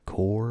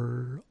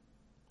Core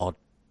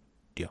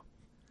audio.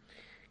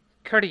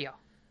 Cardio.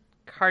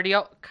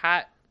 Cardioid.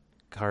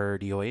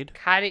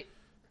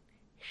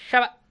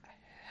 Shabba.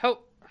 Ho.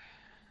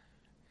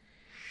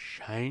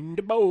 Shine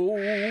the bow.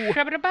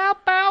 Shabba bow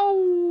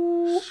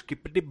bow.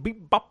 Skippity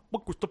beep bop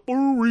with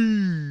Christopher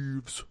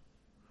Reeves.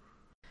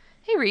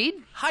 Hey, Reed.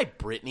 Hi,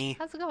 Brittany.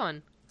 How's it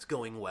going? It's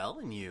going well,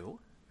 and you?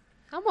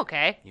 I'm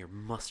okay. Your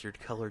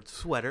mustard-colored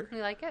sweater. You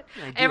like it?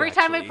 I do, Every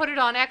time I actually. put it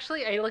on,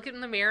 actually, I look in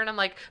the mirror and I'm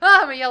like, oh,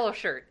 I'm a yellow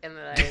shirt. And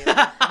then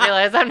I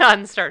realize I'm not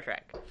in Star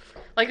Trek.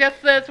 Like,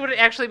 that's what it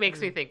actually makes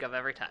me think of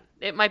every time.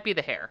 It might be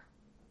the hair.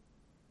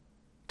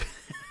 I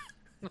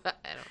don't know.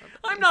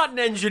 I'm not in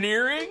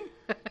engineering.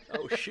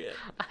 Oh, shit.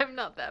 I'm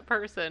not that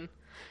person.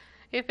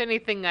 If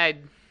anything,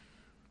 I'd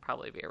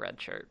probably be a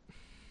red shirt.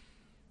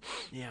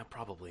 Yeah,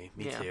 probably.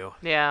 Me too.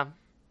 Yeah.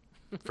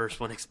 First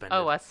one expended.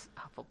 Oh, us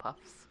Hufflepuffs.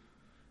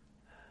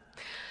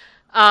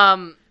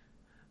 I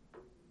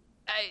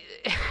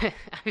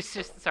was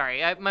just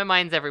sorry. My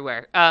mind's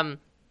everywhere.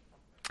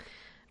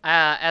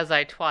 As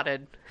I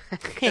twatted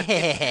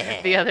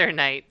the other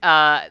night,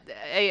 I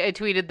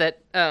tweeted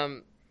that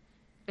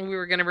we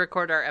were going to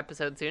record our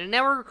episode soon, and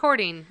now we're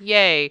recording.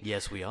 Yay!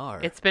 Yes, we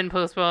are. It's been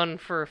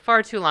postponed for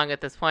far too long at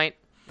this point.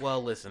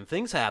 Well, listen,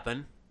 things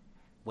happen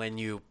when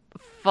you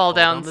Fall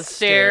down the the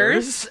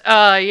stairs.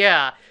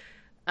 Yeah.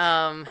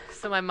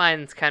 So my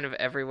mind's kind of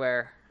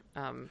everywhere.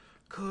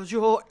 'Cause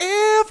you're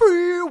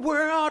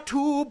everywhere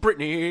too,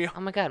 Brittany. Oh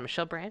my God,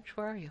 Michelle Branch,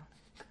 where are you?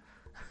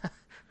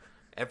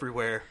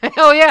 Everywhere.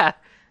 Oh yeah,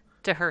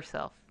 to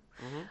herself.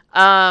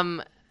 Mm-hmm.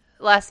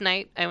 Last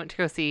night I went to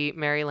go see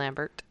Mary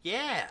Lambert,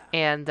 Yeah.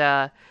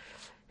 and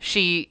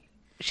she's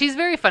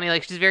very funny.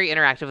 Like, she's very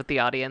interactive with the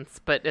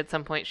audience, but at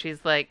some point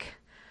she's like,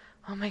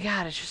 "Oh my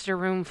God, it's just a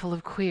room full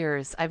of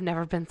queers. I've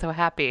never been so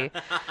happy."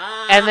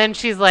 And then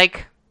she's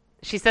like,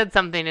 she said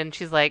something, and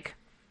she's like,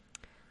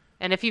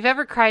 "And if you've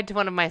ever cried to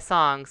one of my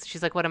songs,"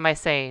 she's like, "What am I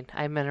saying?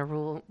 I'm in a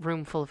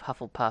room full of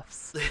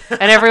Hufflepuffs."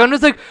 And everyone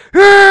was like,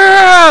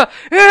 "Yeah!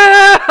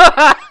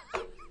 Yeah!"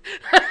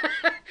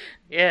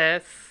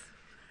 Yes.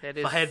 It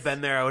is. If I had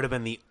been there, I would have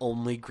been the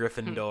only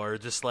Gryffindor.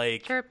 Just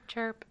like, Chirp,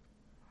 chirp.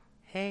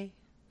 hey,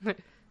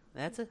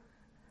 that's it.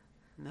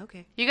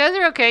 Okay. You guys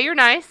are okay. You're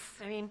nice.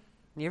 I mean,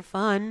 you're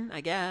fun,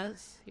 I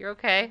guess. You're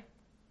okay.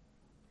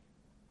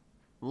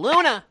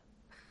 Luna.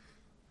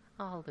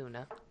 Oh,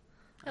 Luna.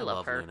 I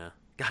love her. Luna.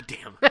 God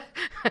damn.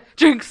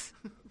 Jinx.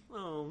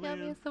 Oh, Got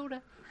me man. a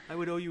soda. I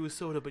would owe you a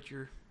soda, but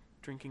you're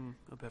drinking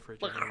a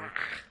beverage. anyway.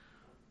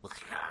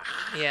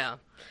 Yeah.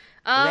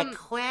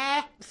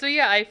 Liqueur. So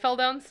yeah, I fell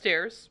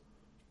downstairs.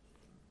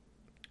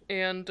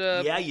 And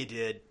Yeah, you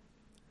did.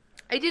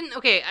 I didn't.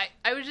 Okay,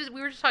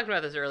 we were just talking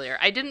about this earlier.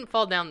 I didn't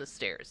fall down the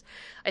stairs.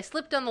 I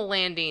slipped on the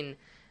landing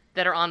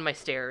that are on my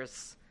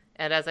stairs,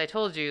 and as I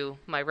told you,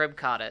 my rib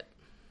caught it.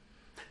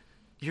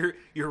 Your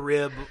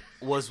rib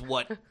was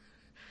what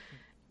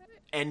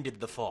ended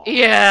the fall.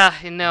 Yeah,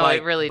 no,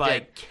 it really by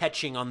did.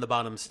 catching on the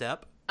bottom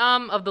step.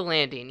 Of the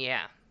landing,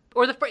 yeah.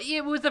 Or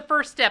it was the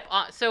first step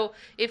on. So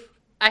if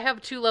I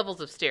have 2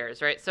 levels of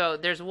stairs, right? So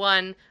there's a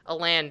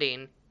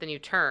landing, then you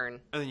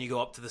turn. And then you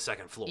go up to the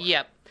second floor.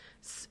 Yep.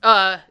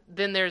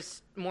 Then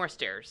there's more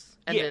stairs,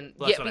 and Yeah, then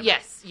that's what I meant.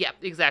 yes, yep,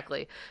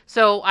 exactly.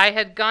 So I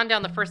had gone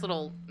down the first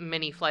little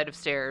mini flight of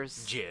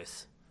stairs,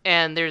 Jizz.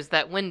 and there's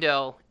that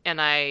window,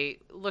 and I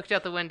looked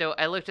out the window.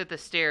 I looked at the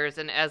stairs,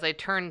 and as I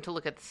turned to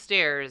look at the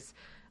stairs,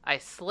 I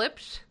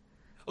slipped.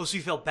 Oh, so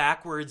you fell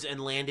backwards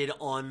and landed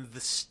on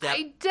the step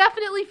I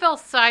definitely fell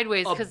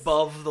sideways because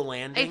above the I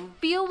landing?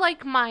 feel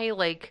like my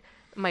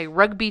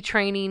rugby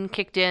training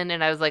kicked in,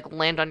 and I was like,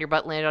 land on your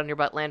butt, land on your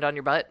butt, land on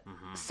your butt.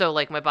 Mm-hmm. So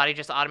like my body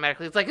just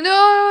automatically, it's like,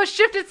 no,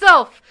 shift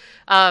itself.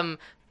 But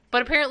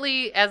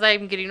apparently, as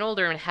I'm getting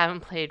older and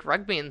haven't played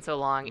rugby in so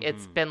long,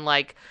 it's been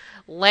like,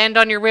 land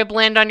on your rib,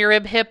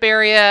 hip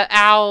area,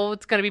 ow,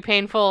 it's gonna be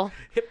painful.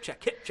 Hip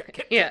check, hip check,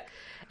 hip Yeah. check.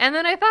 And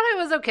then I thought I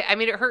was okay. I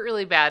mean, it hurt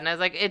really bad, and I was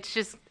like, it's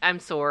just, I'm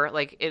sore,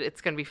 like, it's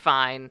gonna be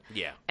fine.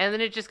 Yeah. And then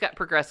it just got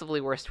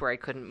progressively worse to where I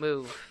couldn't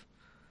move.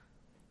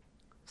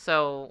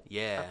 So,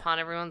 Yeah. upon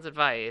everyone's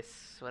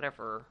advice,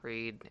 whatever,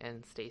 Reed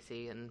and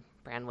Stacy and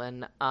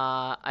Brandwin,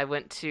 I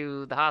went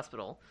to the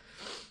hospital.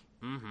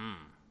 Mm-hmm.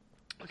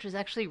 Which was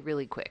actually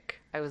really quick.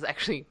 I was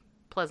actually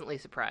pleasantly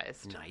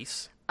surprised.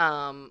 Nice.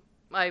 I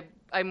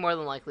more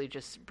than likely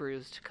just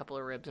bruised a couple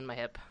of ribs in my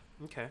hip,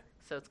 Okay.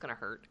 so it's gonna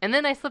hurt. And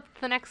then I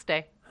slipped the next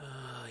day.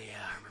 Oh, yeah,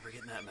 I remember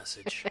getting that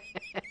message.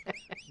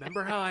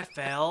 Remember how I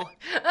fell?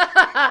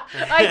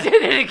 I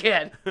did it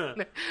again.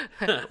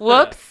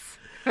 Whoops.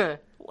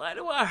 Why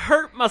do I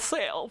hurt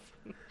myself?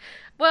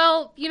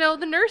 Well,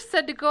 the nurse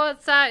said to go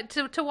outside,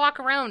 to walk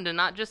around and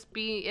not just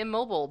be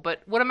immobile.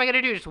 But what am I going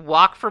to do? Just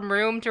walk from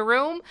room to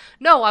room?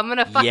 No, I'm going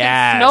to fucking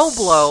snow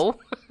blow.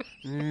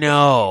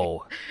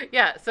 No.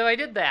 Yeah, so I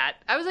did that.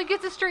 I was like,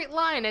 it's a straight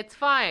line. It's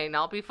fine.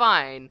 I'll be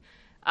fine.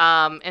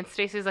 And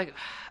Stacy's like,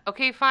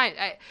 okay, fine.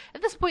 At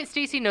this point,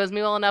 Stacy knows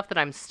me well enough that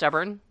I'm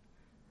stubborn.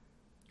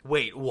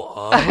 Wait,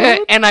 what?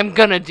 And I'm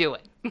going to do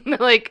it.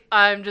 Like,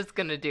 I'm just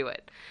going to do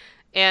it.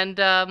 And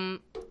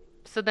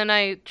So then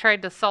I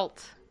tried to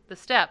salt the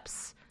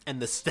steps.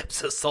 And the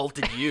steps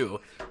assaulted you.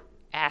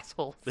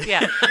 Assholes.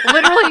 Yeah.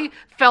 Literally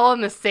fell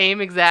on the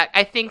same exact...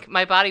 I think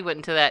my body went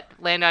into that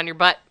land on your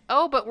butt.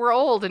 Oh, but we're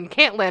old and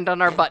can't land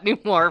on our butt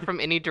anymore from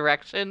any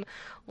direction.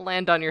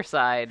 Land on your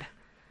side.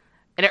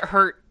 And it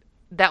hurt.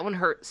 That one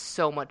hurt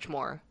so much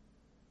more.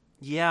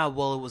 Yeah,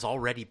 well, it was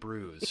already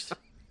bruised.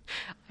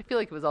 I feel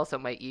like it was also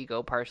my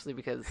ego, partially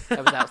because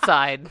I was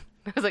outside.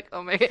 I was like,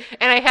 oh my...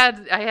 And I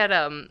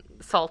had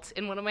salt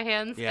in one of my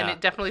hands, and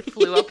it definitely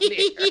flew up in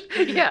the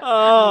air. Yeah.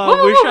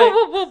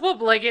 Oh,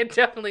 whoop. Like, it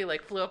definitely,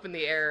 like, flew up in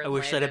the air. I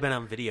wish that had been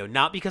on video.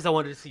 Not because I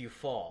wanted to see you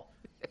fall,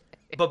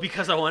 but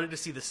because I wanted to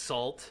see the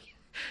salt.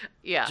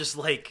 Yeah. Just,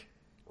 like,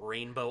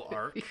 rainbow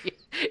arc.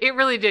 It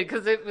really did,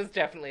 because it was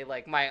definitely,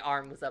 like, my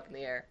arm was up in the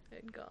air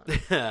and gone.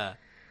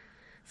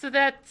 So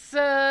that's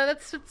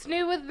what's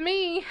new with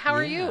me. How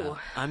are you?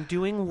 I'm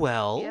doing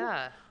well.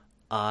 Yeah.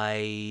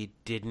 I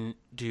didn't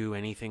do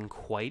anything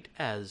quite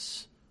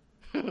as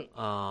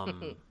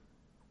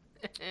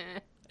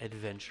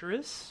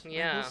adventurous,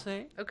 I will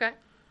say. Okay.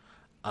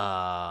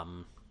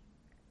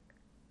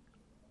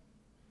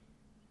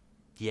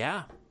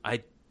 Yeah.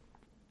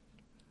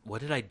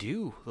 What did I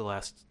do the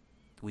last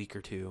week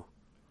or two?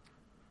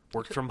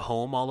 Worked from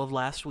home all of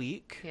last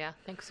week. Yeah,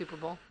 thanks Super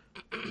Bowl.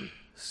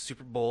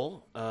 Super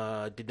Bowl.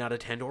 Did not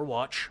attend or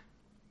watch.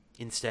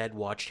 Instead,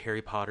 watched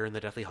Harry Potter and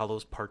the Deathly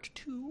Hallows Part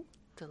 2.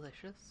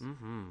 Delicious.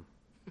 Mm-hmm.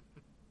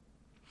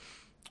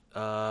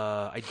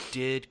 I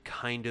did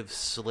kind of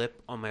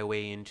slip on my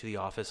way into the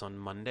office on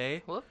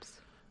Monday.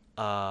 Whoops.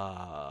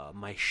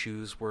 My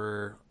shoes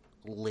were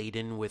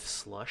laden with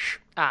slush.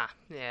 Ah,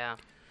 yeah.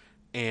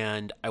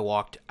 And I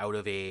walked out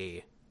of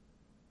a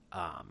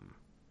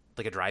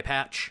dry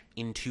patch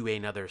into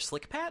another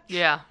slick patch.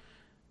 Yeah.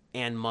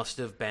 And must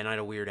have been at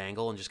a weird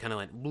angle and just kind of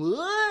went,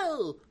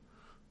 whoa!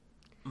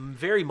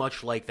 Very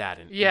much like that,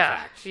 in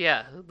fact.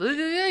 Yeah.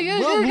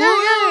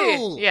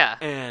 Whoa! Yeah.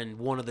 And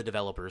one of the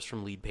developers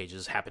from Lead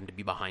Pages happened to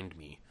be behind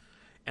me.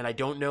 And I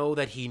don't know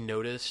that he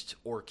noticed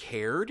or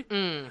cared,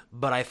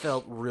 but I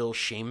felt real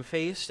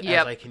shamefaced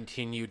as I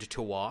continued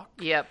to walk.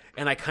 Yep.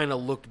 And I kind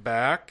of looked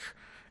back,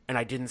 and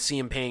I didn't see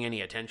him paying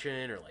any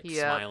attention or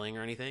smiling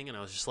or anything. And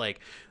I was just like,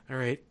 "All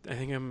right, I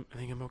think I'm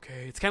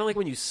okay." It's kind of like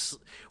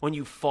when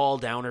you fall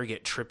down or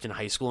get tripped in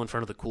high school in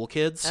front of the cool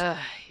kids.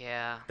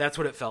 Yeah. That's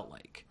what it felt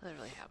like. That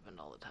really happened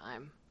all the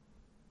time.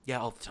 Yeah,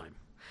 all the time.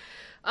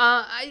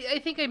 I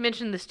think I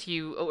mentioned this to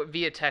you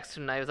via text,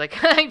 and I was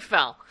like, I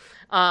fell.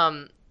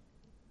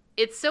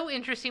 It's so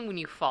interesting when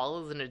you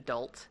fall as an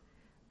adult,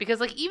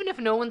 because like even if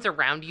no one's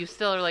around, you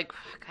still are like,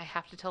 fuck, I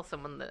have to tell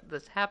someone that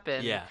this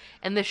happened. Yeah.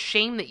 And the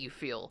shame that you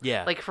feel.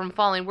 Yeah. Like from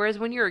falling. Whereas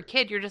when you're a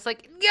kid, you're just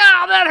like,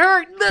 yeah, that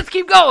hurt. Let's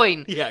keep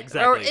going. Yeah,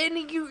 exactly.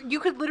 And you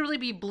could literally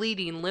be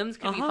bleeding. Limbs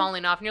could be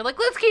falling off, and you're like,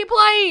 let's keep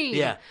playing.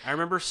 Yeah. I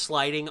remember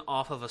sliding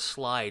off of a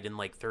slide in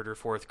like 3rd or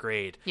 4th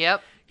grade.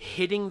 Yep.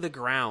 Hitting the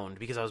ground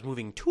because I was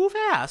moving too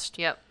fast.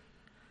 Yep.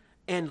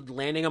 And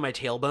landing on my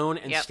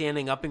tailbone and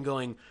standing up and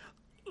going,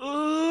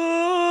 oh!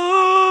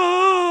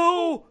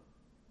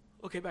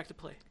 Okay, back to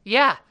play.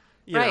 Yeah.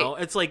 You know,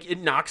 it's like it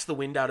knocks the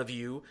wind out of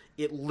you.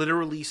 It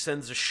literally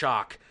sends a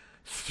shock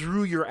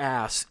through your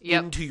ass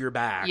into your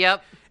back.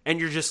 Yep. And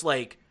you're just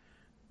like,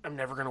 I'm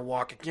never going to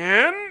walk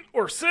again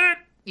or sit.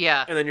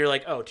 Yeah. And then you're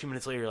like, 2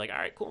 minutes later, you're like, all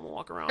right, cool, I'm going to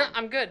walk around.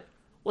 I'm good.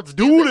 Let's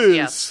do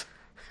this.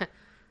 Yeah.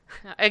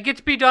 I get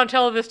to be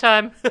Donatello this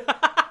time.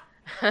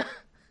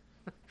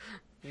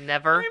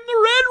 Never. I'm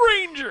the Red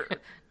Ranger.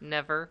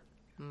 Never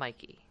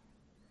Mikey.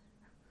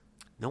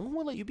 No one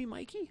will let you be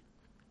Mikey?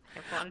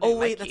 Oh,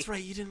 wait, that's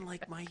right. You didn't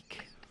like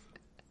Mike.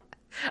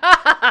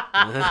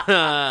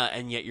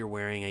 And yet you're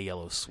wearing a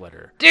yellow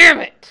sweater.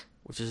 Damn it!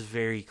 Which is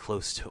very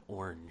close to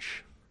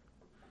orange.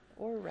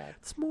 Or red.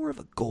 It's more of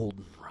a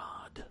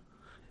goldenrod.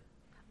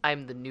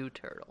 I'm the new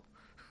turtle.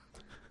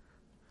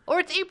 Or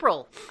it's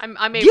April. I'm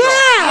April.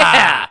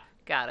 Yeah!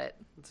 Got it.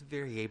 It's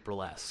very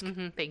April-esque.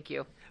 Mm-hmm, thank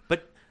you.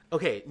 But,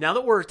 okay, now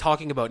that we're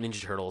talking about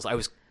Ninja Turtles, I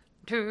was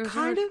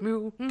kind of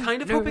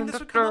hoping this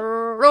would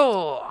come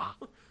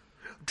up.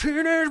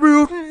 Teenage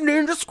Mutant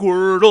Ninja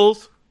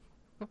Squirtles.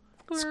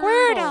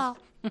 Squirtle.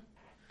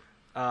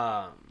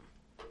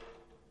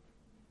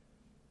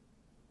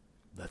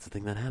 That's the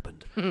thing that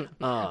happened.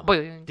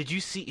 Did you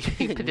see?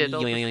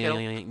 Pediddle the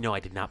Skittle? No, I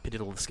did not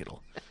pediddle the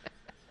Skittle.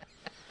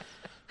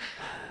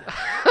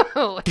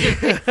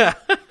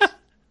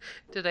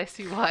 Did I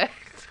see what?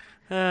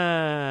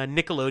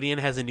 Nickelodeon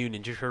has a new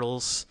Ninja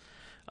Turtles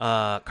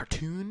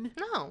cartoon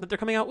that they're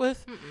coming out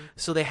with.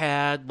 So they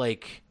had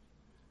like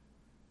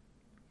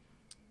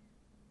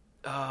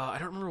I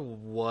don't remember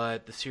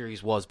what the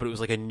series was, but it was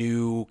like a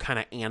new kind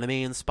of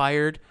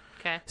anime-inspired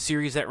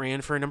series that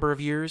ran for a number of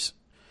years.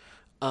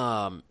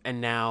 And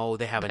now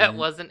they have That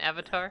wasn't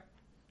Avatar?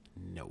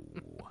 No.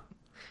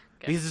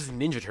 Because this is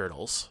Ninja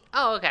Turtles.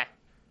 Oh, okay.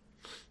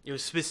 It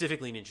was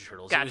specifically Ninja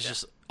Turtles. Gotcha. It was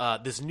just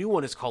this new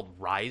one is called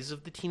Rise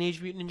of the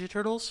Teenage Mutant Ninja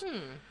Turtles.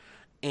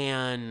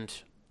 And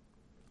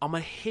I'm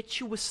going to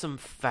hit you with some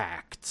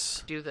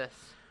facts. Do this.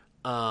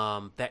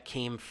 That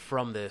came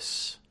from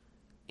this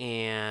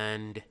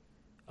and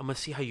I'm gonna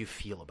see how you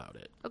feel about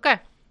it. Okay.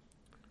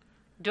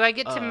 Do I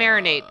get to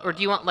marinate, or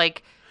do you want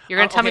you're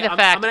gonna tell me the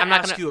fact? I'm gonna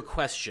ask you a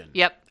question.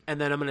 Yep.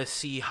 And then I'm gonna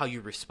see how you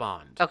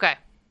respond. Okay.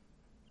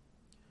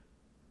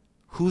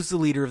 Who's the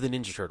leader of the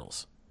Ninja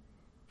Turtles?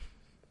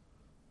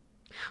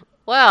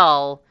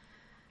 Well,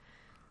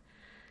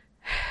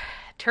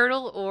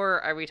 Turtle,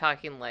 or are we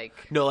talking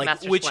no,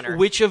 Master which Splinter?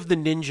 which of the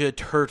Ninja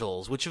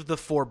Turtles? Which of the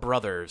 4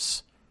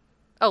 brothers?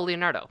 Oh,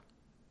 Leonardo.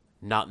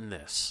 Not in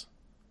this.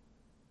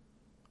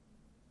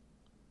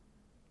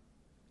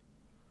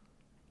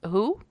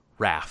 Who?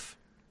 Raph.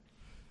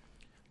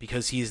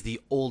 Because he is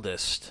the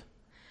oldest.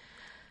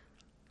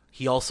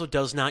 He also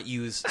does not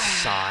use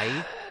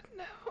Sai.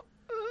 No.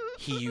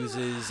 He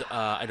uses,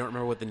 I don't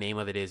remember what the name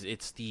of it is.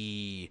 It's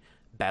the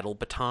battle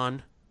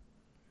baton.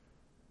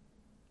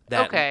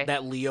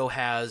 That Leo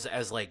has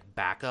as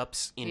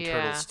backups in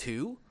Turtles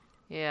 2.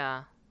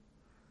 Yeah.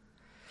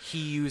 He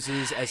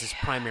uses as his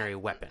primary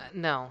weapon.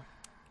 No.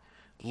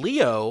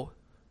 Leo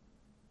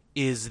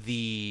is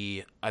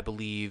the, I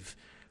believe,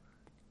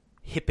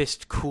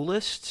 hippest,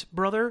 coolest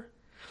brother.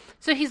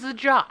 So he's the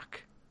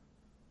jock.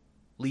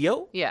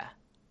 Leo? Yeah.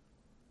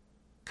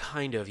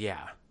 Kind of,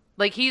 yeah.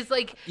 He's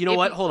You know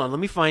what? Hold on. Let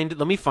me find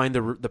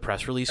the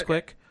press release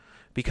quick,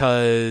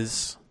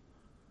 because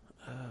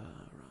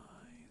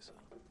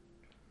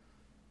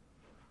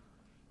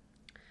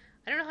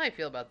I don't know how I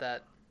feel about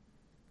that.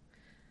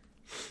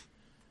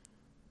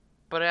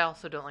 But I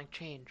also don't like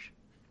change.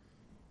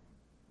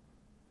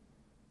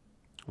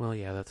 Well,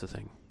 yeah, that's the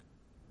thing.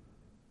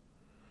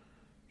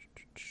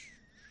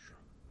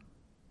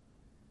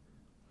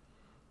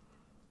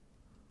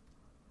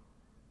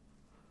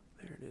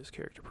 There it is,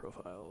 character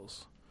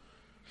profiles.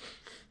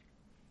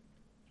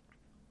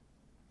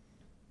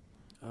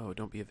 Oh,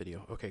 don't be a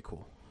video. Okay,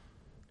 cool.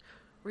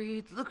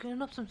 Reed's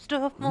looking up some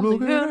stuff on the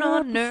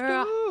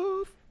internet.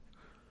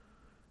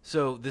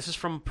 So this is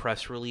from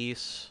press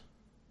release.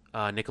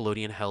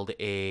 Nickelodeon held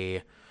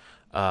a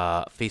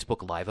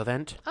Facebook Live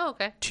event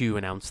to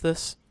announce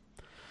this.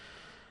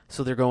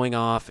 So they're going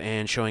off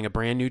and showing a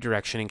brand new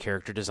direction and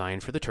character design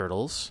for the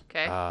Turtles.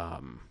 Okay.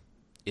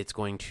 It's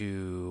going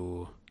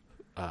to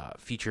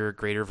feature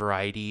greater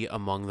variety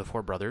among the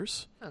 4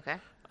 brothers. Okay.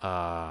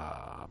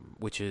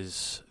 Which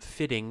is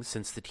fitting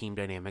since the team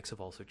dynamics have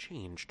also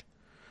changed.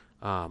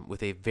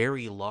 With a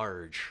very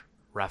large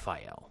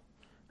Raphael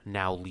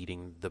now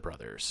leading the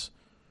brothers.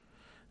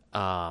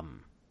 I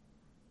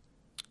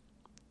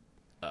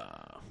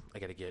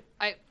gotta get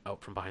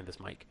out from behind this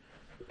mic.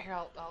 Here,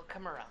 I'll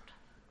come around.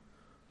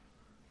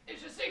 It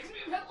just takes me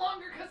a bit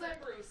longer because I'm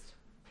bruised.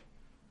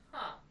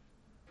 Huh.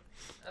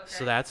 Okay.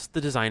 So that's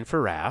the design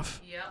for Raph.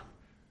 Yep.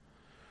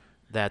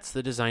 That's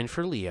the design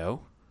for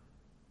Leo.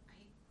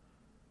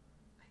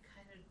 I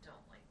kind of don't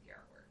like the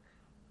artwork.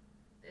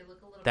 They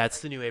look a little.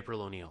 That's the new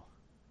April O'Neil.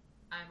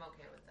 I'm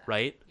okay with that.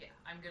 Right? Yeah,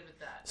 I'm good with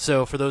that.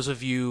 So for those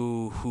of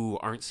you who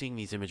aren't seeing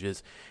these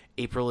images,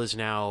 April is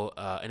now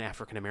an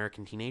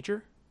African-American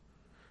teenager.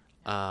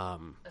 A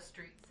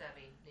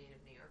street-savvy native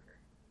New Yorker.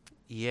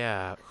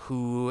 Yeah,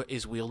 who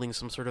is wielding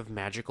some sort of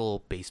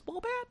magical baseball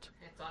bat?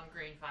 It's on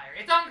green fire.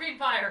 It's on green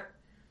fire!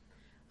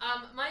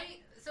 My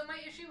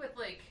issue with,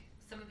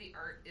 some of the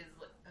art is,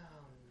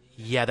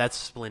 Yeah, that's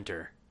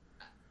Splinter.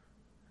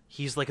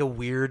 He's like a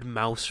weird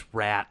mouse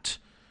rat.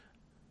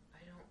 I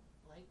don't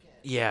like it.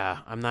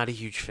 Yeah, I'm not a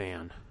huge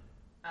fan.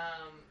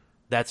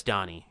 That's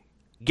Donnie.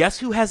 Guess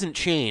who hasn't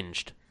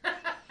changed? Well,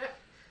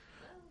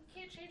 you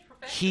can't change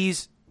profession.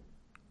 He's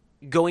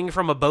going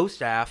from a bow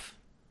staff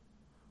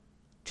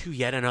to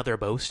yet another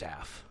bow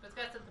staff. But it's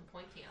got something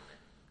pointy on it.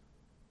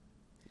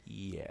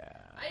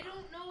 Yeah. I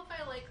don't know if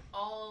I like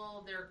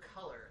all their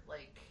color.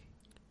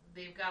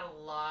 They've got a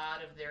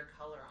lot of their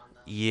color on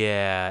them.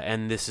 Yeah,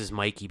 and this is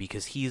Mikey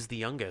because he's the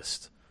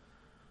youngest.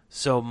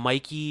 So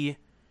Mikey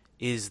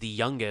is the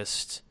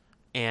youngest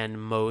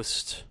and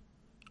most...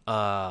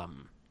 how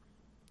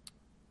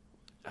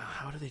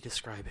do they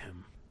describe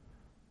him?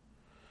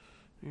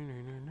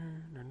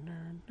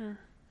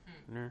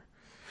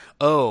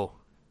 Oh,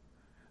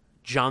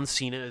 John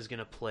Cena is going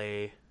to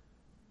play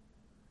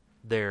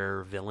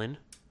their villain,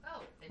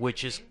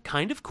 which is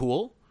kind of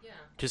cool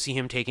to see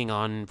him taking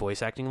on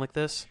voice acting like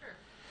this. Sure.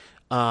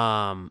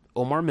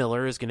 Omar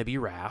Miller is going to be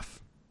Raph.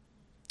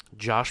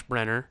 Josh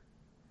Brenner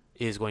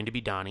is going to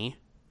be Donnie.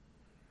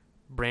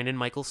 Brandon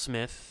Michael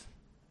Smith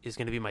is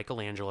going to be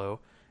Michelangelo.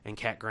 And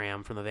Kat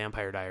Graham from the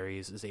Vampire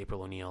Diaries is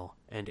April O'Neil.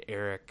 And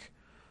Eric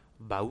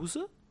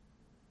Bauza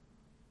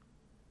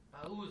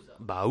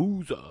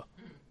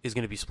is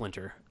going to be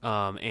Splinter.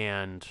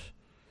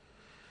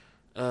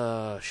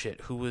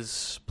 Who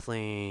was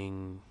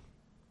playing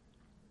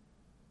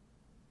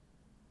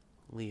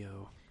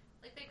Leo?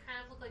 They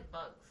kind of look like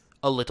bugs.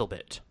 A little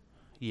bit,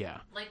 yeah.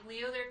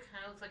 Leo there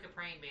kind of looks like a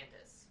praying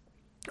mantis.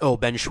 Oh,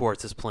 Ben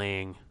Schwartz is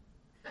playing.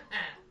 That's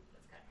kind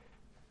of cool.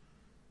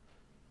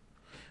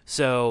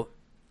 So,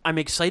 I'm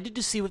excited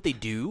to see what they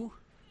do,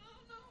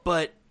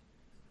 but...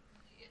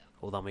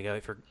 Hold on, we gotta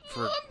wait for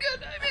I'm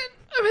good.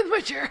 I'm in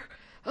my chair.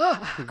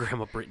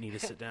 Grandma Brittany to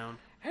sit down.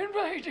 In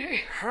my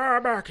day.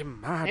 Back in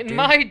my day. In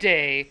my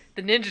day,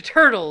 the Ninja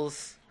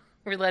Turtles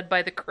were led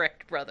by the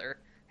correct brother,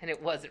 and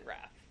it wasn't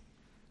Raph.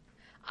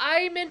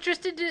 I'm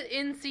interested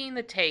in seeing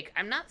the take.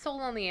 I'm not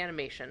sold on the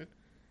animation.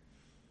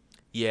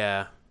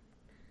 Yeah.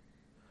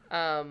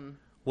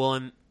 Well,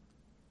 and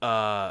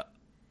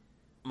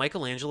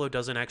Michelangelo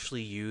doesn't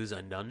actually use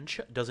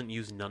doesn't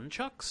use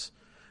nunchucks.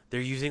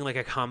 They're using like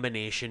a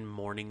combination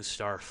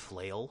Morningstar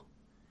flail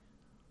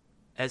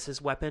as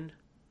his weapon.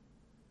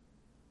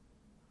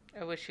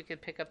 I wish you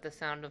could pick up the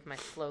sound of my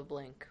slow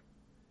blink.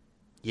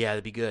 Yeah,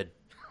 that'd be good.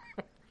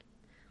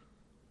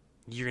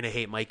 You're gonna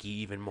hate Mikey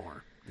even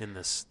more in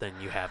this than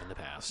you have in the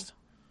past.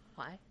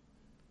 Why?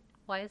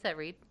 Why is that,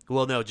 Reed?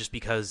 Well, no, just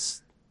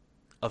because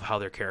of how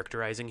they're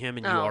characterizing him,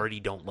 and you already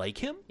don't like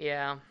him.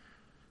 Yeah.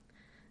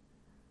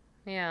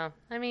 Yeah,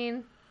 I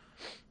mean...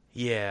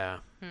 Yeah.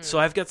 So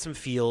I've got some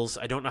feels.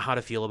 I don't know how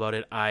to feel about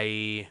it.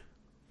 I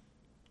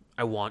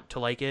want to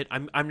like it.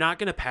 I'm not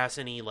going to pass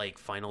any like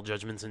final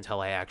judgments until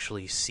I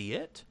actually see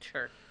it.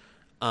 Sure.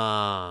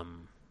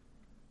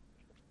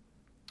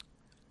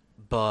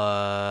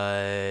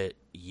 But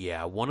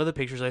yeah, one of the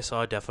pictures I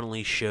saw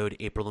definitely showed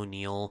April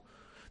O'Neil,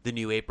 the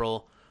new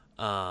April.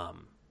 And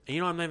you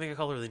know, I'm not even going to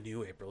call her the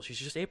new April. She's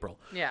just April.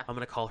 Yeah. I'm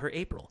going to call her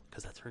April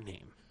because that's her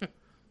name.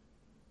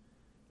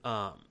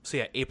 So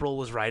yeah, April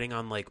was riding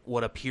on like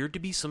what appeared to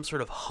be some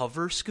sort of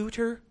hover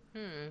scooter.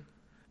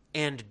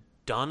 And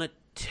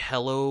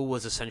Donatello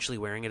was essentially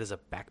wearing it as a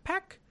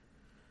backpack.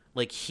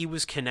 Like he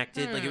was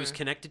connected, like it was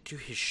connected to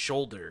his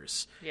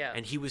shoulders. Yeah.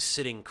 And he was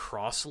sitting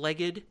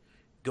cross-legged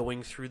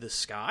going through the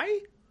sky.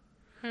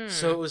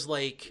 So it was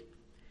like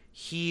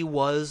he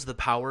was the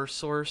power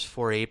source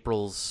for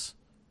April's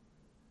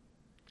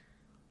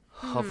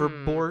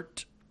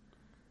hoverboard,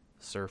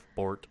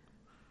 surfboard,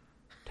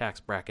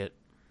 tax bracket.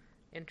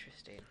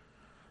 Interesting.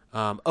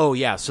 Oh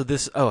yeah, so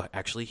this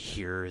actually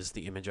here is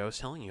the image I was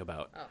telling you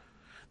about. Oh.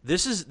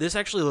 This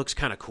actually looks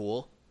kind of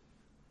cool.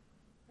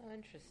 Oh,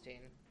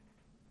 interesting.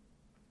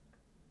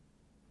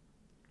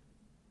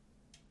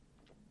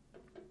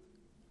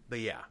 But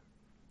yeah.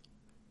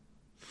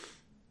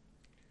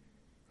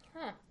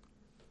 Huh.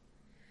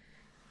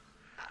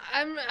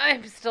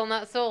 I'm still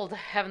not sold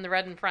having the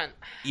red in front.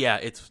 Yeah,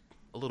 it's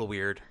a little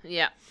weird.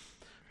 Yeah.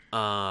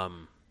 I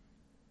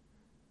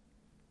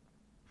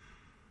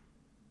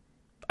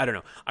don't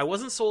know. I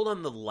wasn't sold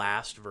on the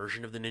last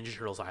version of the Ninja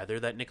Turtles either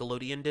that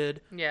Nickelodeon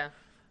did. Yeah.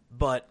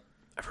 But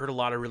I've heard a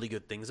lot of really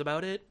good things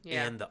about it.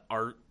 Yeah. And the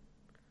art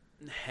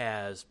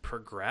has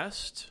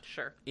progressed.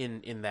 Sure.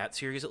 In that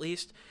series, at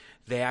least.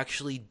 They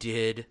actually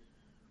did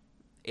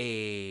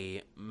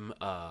a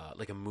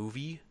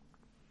movie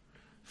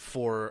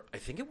for, I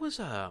think it was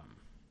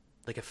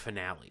like a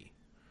finale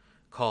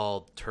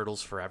called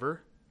Turtles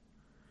Forever.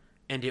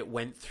 And it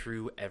went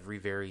through every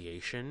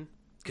variation.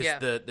 Because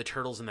the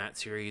turtles in that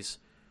series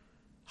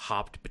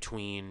hopped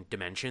between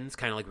dimensions,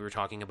 kind of like we were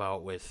talking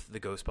about with the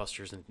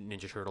Ghostbusters and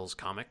Ninja Turtles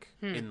comic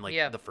in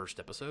the first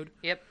episode.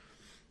 Yep.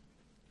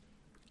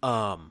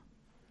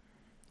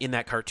 In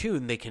that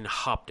cartoon, they can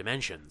hop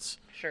dimensions.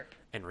 Sure.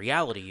 And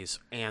realities,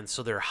 and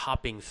so they're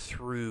hopping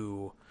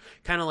through,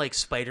 kind of like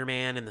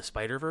Spider-Man in the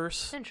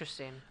Spider-Verse.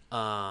 Interesting.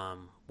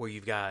 Where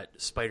you've got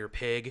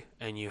Spider-Pig,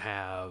 and you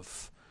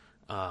have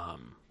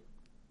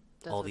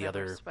all the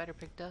other...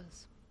 Spider-Pig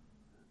does.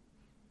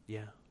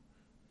 Yeah.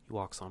 He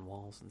walks on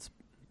walls and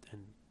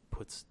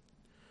puts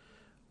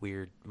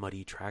weird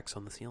muddy tracks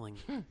on the ceiling.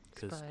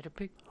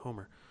 Spider-Pig.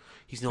 Homer.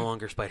 He's no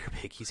longer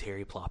Spider-Pig, he's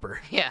Harry Plopper.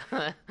 Yeah.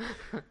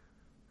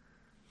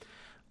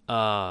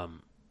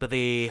 But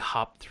they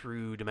hop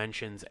through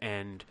dimensions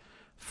and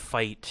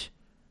fight,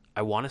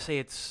 I want to say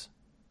it's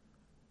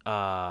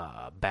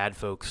bad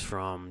folks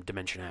from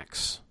Dimension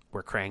X,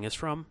 where Krang is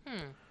from.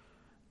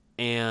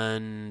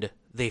 And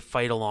they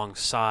fight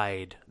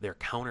alongside their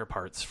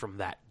counterparts from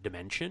that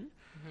dimension.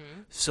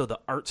 So the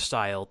art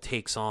style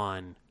takes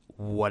on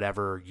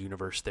whatever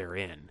universe they're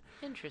in.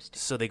 Interesting.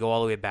 So they go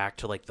all the way back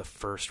to like the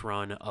first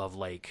run of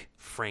like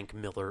Frank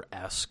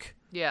Miller-esque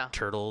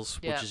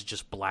Turtles, which is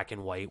just black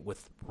and white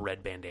with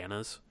red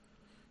bandanas.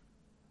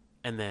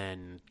 And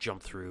then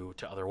jump through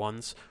to other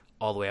ones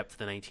all the way up to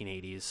the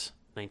 1990s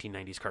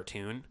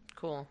cartoon.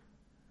 Cool.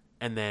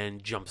 And then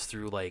jumps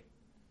through like,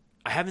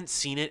 I haven't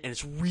seen it, and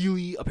it's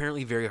really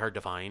apparently very hard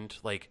to find,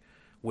 like,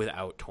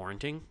 without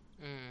torrenting.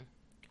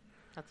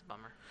 That's a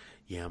bummer.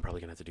 Yeah, I'm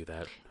probably going to have to do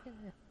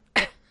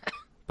that.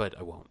 But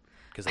I won't,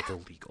 because it's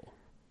illegal.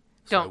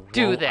 So Don't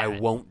do that. I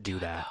won't do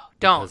that.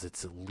 Don't. Because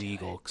it's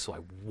illegal, so I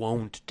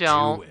won't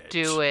Don't do it.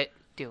 do it.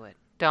 Do it.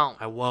 Don't.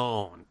 I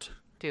won't.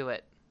 Do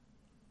it.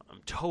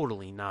 I'm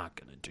totally not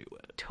going to do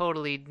it.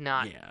 Totally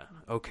not. Yeah,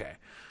 okay.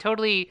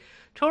 Totally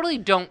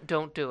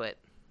don't do it.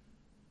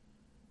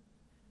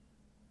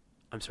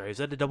 I'm sorry, is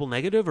that a double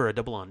negative or a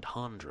double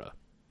entendre?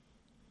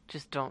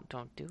 Just don't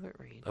do it,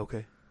 Reed.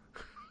 Okay.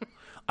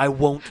 I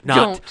won't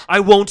not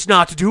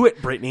do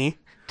it, Brittany.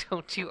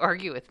 Don't you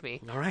argue with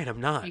me. All right, I'm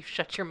not. You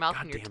shut your mouth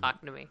when you're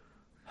talking to me.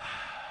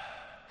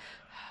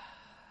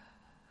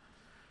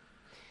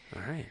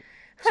 All right.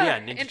 So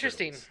yeah, Ninja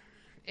Interesting. Turtles.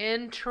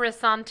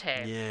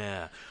 Interessante.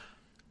 Yeah.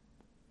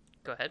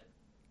 Go ahead.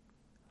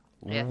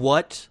 Yeah.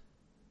 What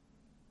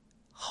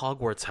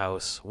Hogwarts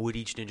house would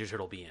each Ninja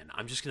Turtle be in?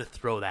 I'm just going to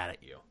throw that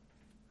at you.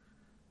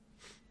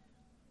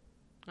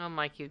 Oh,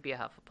 Mikey would be a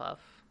Hufflepuff.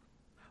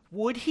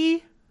 Would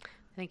he?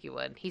 I think he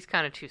would. He's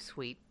kind of too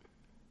sweet.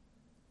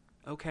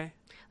 Okay.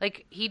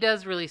 Like, he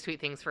does really sweet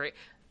things for it.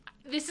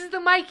 This is the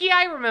Mikey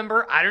I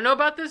remember. I don't know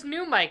about this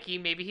new Mikey.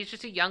 Maybe he's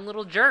just a young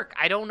little jerk.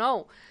 I don't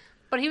know.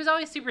 But he was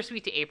always super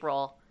sweet to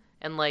April.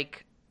 And,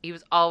 like, he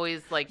was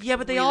always, like... Yeah,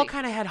 but they all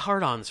kind of had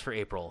hard-ons for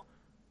April.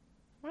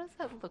 What does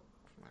that look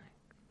like?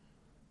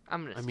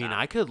 I'm going to I mean,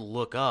 I could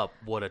look up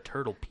what a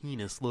turtle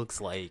penis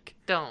looks like.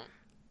 Don't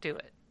do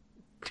it.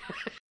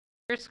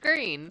 Your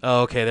screen.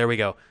 Oh, okay, there we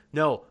go.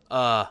 No,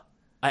 I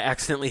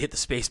accidentally hit the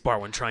space bar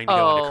when trying to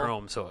go into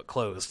Chrome, so it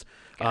closed.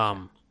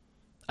 Gotcha.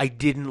 I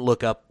didn't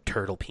look up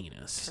turtle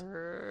penis.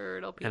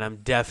 Turtle penis. And I'm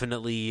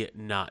definitely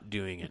not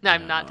doing it.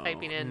 I'm not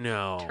typing in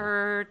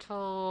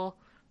turtle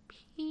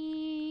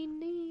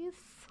penis.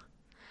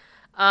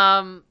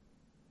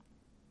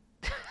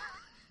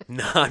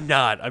 No, I'm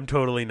not. I'm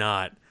totally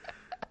not.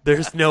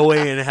 There's no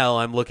way in hell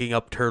I'm looking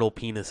up turtle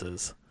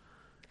penises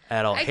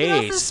at all.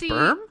 Hey,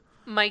 sperm?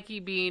 Mikey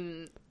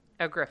being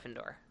a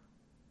Gryffindor.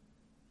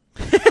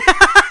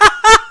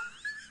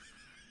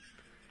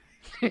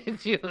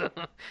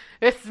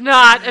 It's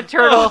not a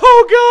turtle.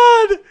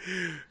 Oh, God!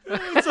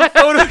 It's a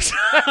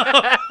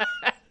Photoshop.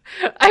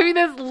 I mean,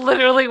 that's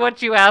literally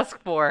what you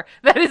ask for.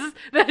 That is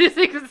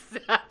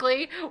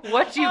exactly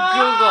what you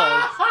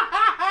Googled.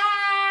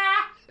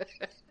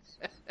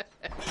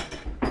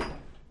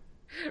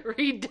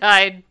 Reed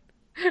died.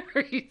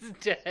 Reed's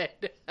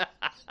dead.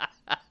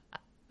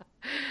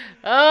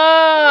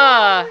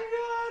 Oh my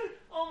God!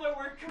 All my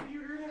work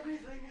computer and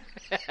everything.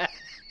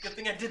 Good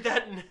thing I did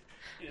that.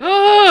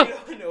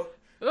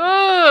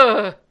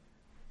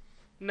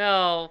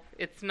 No,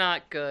 it's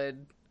not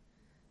good.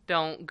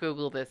 Don't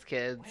Google this,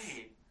 kids.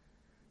 Wait,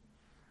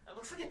 that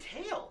looks like a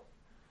tail.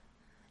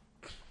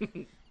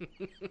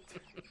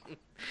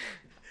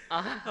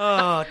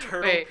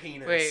 Turtle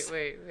penis.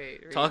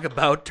 Wait. Talk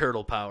about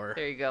turtle power.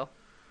 There you go.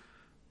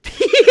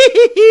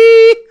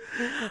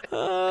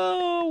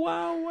 Oh,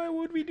 wow. Why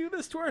would we do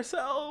this to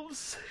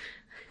ourselves?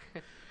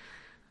 It's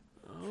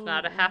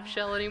not a half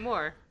shell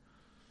anymore.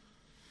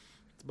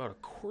 It's about a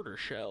quarter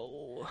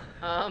shell.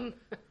 I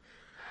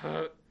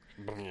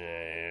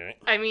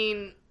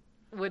mean,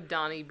 would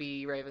Donnie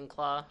be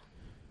Ravenclaw?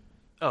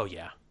 Oh,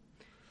 yeah.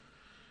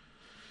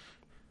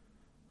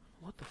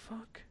 What the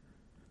fuck?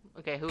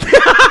 Okay, who...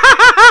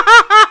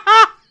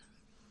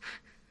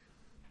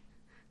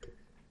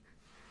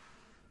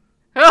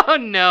 Oh,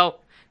 no.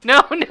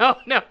 No.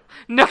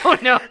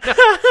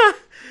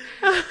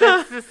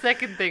 That's the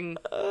second thing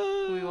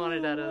we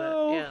wanted out of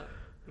that. Yeah.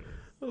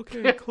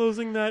 Okay,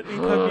 closing that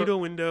incognito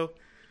window.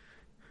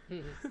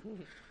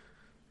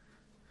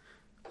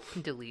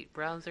 Delete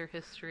browser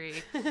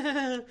history.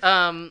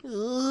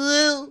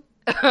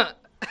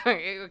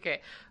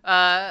 Okay.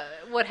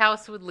 What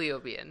house would Leo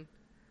be in?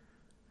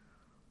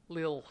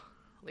 Leo.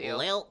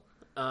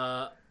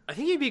 I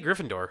think he'd be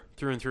Gryffindor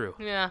through and through.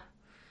 Yeah.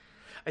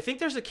 I think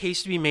there's a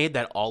case to be made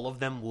that all of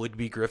them would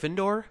be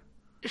Gryffindor.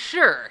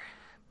 Sure.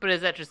 But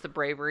is that just the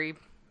bravery?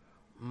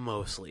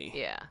 Mostly.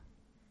 Yeah.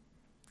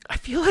 I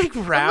feel like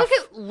Raph... But look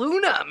at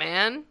Luna,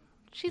 man.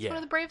 She's one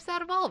of the bravest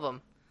out of all of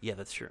them. Yeah,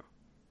 that's true.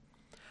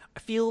 I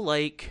feel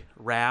like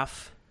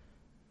Raph...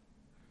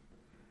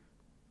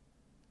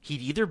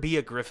 He'd either be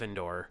a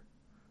Gryffindor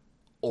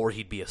or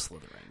he'd be a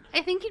Slytherin.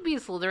 I think he'd be a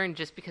Slytherin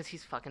just because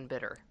he's fucking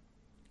bitter.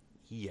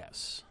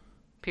 Yes.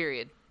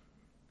 Period.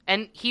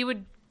 And he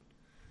would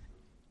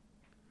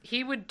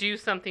do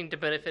something to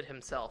benefit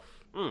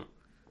himself.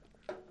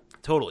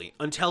 Totally.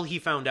 Until he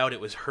found out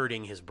it was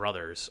hurting his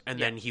brothers, and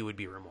then he would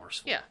be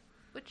remorseful. Yeah.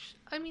 Which,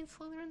 I mean,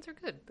 Slytherins are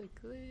good. Like,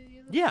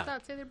 let's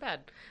not say they're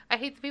bad. I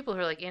hate the people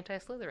who are like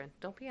anti-Slytherin.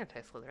 Don't be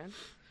anti-Slytherin.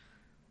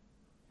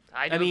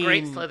 I mean, a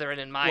great Slytherin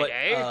in my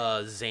day.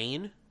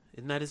 Zane?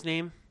 Isn't that his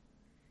name?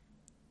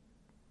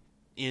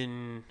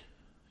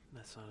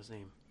 That's not his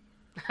name.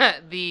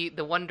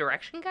 The One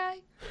Direction guy?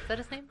 Is that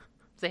his name?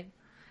 Zane?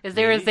 Is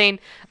there a Zane?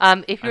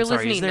 If you're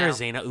listening is there now. a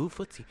Zane? Ooh,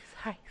 footsie.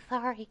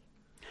 Sorry.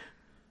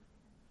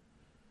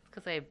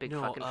 Because I have big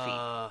fucking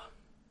feet.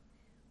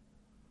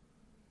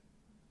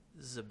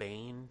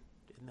 Zabane?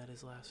 Isn't that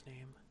his last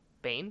name?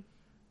 Bane?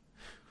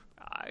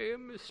 I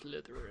am a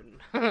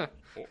Slytherin. I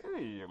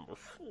am a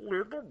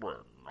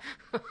Slytherin.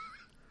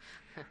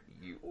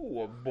 You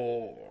were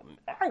born.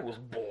 I was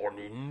born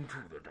into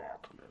the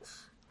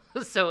darkness.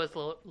 So is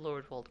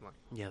Lord Voldemort.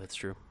 Yeah, that's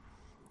true.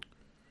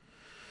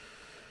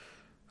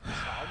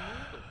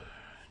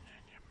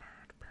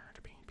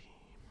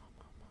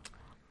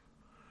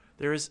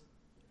 There is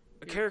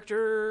a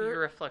character... Your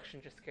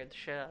reflection just scared the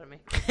shit out of me.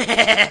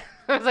 I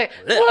was like,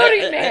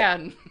 bloody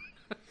man!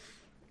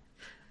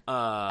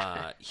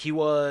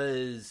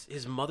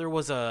 His mother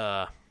was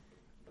a...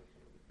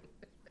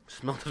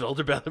 Smelled of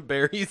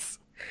elderberries.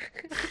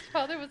 His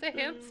father was a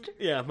hamster?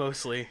 Yeah,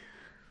 mostly.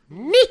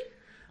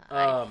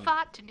 I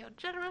fought in your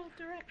general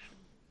direction.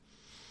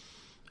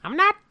 I'm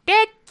not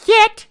dead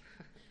yet.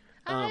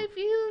 I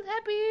feel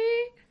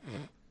happy.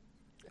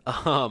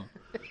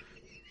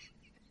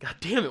 God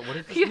damn it! What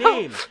is his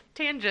name?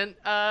 Tangent.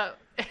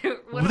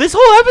 This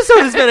whole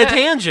episode has been a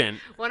tangent.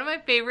 One of my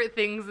favorite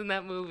things in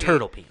that movie.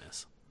 Turtle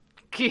penis.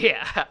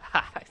 Yeah,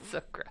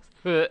 so gross.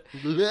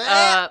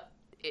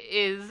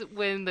 Is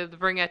when they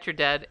bring out your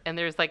dead, and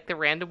there's like the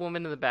random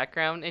woman in the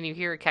background, and you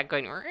hear a cat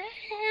going,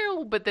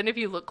 "Meow," but then if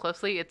you look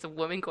closely, it's a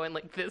woman going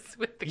like this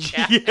with the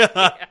cat.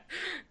 Yeah.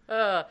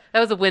 That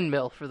was a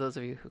windmill for those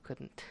of you who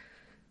couldn't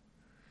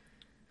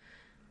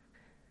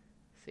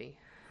see.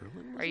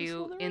 Are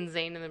you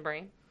insane in the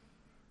brain?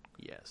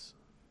 Yes.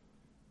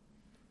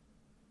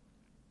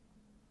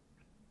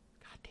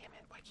 God damn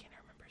it! Why can't I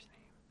remember his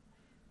name?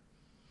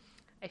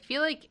 I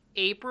feel like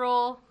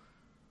April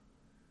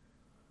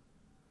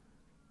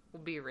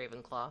will be a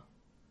Ravenclaw.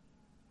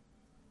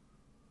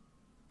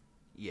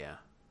 Yeah.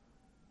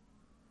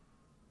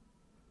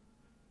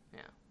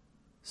 Yeah.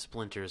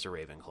 Splinter's a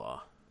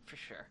Ravenclaw. For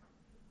sure.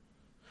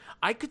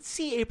 I could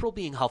see April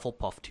being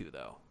Hufflepuff too,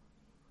 though.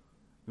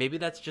 Maybe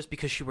that's just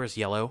because she wears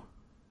yellow.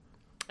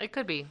 It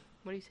could be.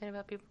 What are you saying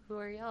about people who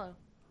wear yellow?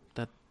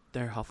 That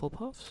they're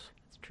Hufflepuffs?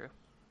 It's true.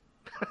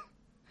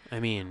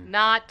 I mean...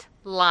 Not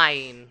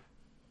lying.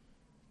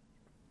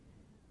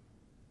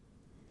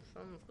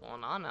 Something's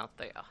going on out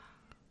there.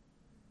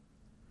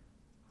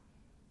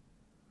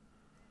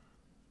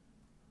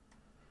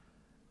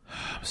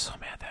 I'm so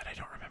mad that I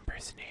don't remember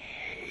his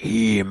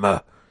name.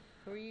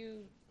 Who are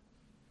you?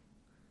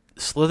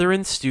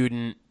 Slytherin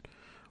student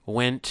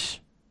went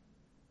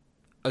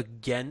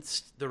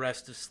against the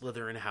rest of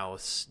Slytherin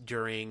House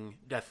during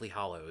Deathly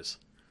Hallows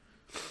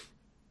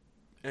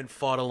and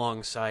fought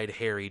alongside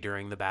Harry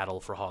during the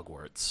battle for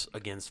Hogwarts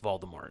against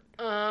Voldemort.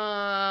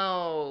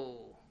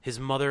 Oh. His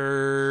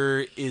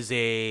mother is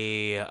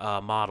a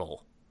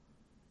model.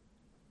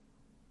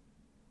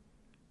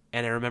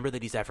 And I remember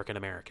that he's African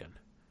American.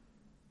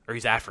 Or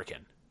he's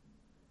African.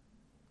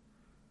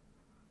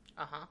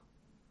 Uh-huh.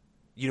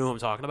 You know who I'm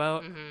talking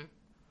about? Mm-hmm.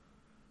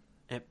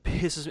 It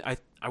pisses me.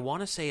 I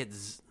want to say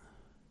it's...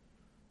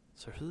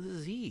 So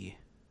who's Z?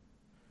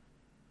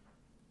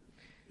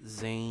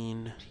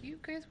 Zane. Do you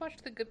guys watch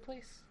The Good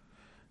Place?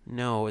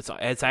 No,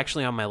 it's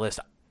actually on my list.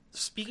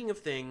 Speaking of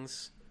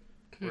things,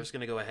 we're just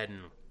going to go ahead and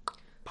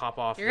pop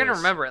off You're going to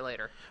remember it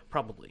later.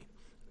 Probably.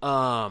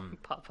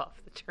 Pop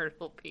off the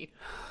turtle penis.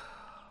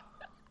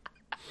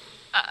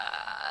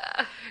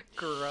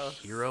 Gross.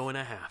 Hero in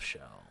a half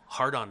shell.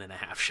 Hard on in a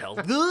half shell.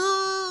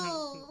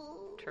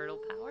 Turtle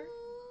power?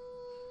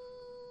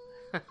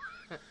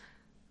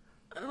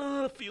 I don't know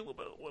how to feel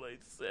about what I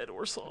said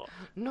or saw.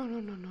 No.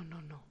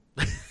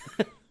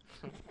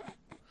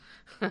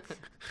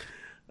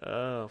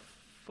 Oh,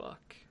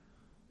 fuck.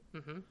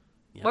 Mm-hmm.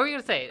 Yep. What were you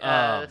going to say?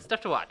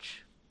 Stuff to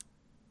watch.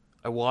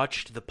 I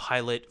watched the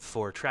pilot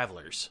for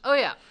Travelers. Oh,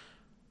 yeah.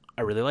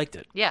 I really liked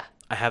it. Yeah.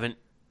 I haven't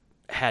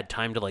had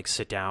time to like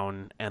sit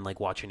down and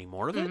like watch any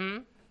more of it.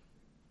 Mm-hmm.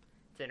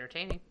 It's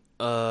entertaining.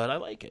 I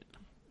like it.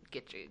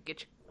 Get you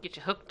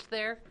hooked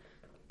there.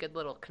 Good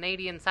little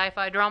Canadian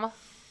sci-fi drama.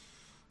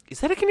 Is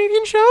that a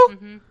Canadian show?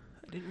 Mm-hmm.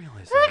 I didn't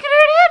realize Is that. that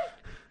Canadian?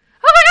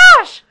 Oh my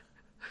gosh!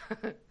 I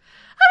didn't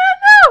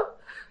know.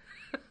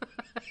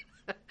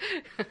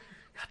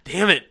 God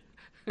damn it,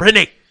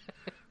 Brittany!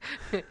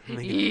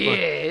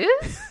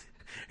 Yes.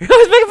 You're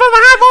always making fun of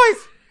my high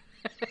voice.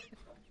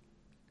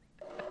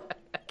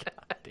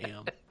 God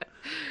damn.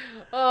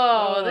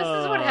 Oh, this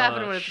is what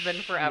happened when it's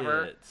been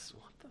forever. Shit.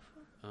 What the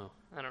fuck? Oh,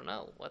 I don't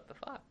know. What the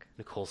fuck?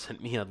 Nicole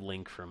sent me a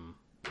link from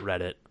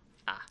Reddit.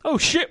 Ah. Oh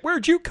shit!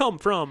 Where'd you come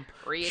from?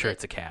 Read sure, it.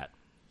 it's a cat.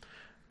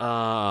 It's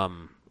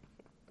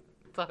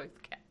always a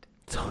cat.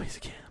 It's always a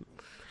cat.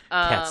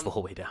 Cat's the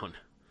whole way down.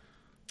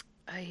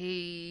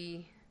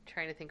 Trying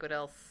to think what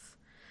else.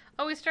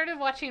 Oh, we started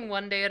watching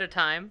One Day at a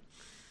Time,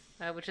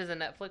 which is a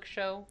Netflix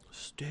show.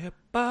 Step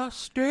by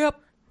step,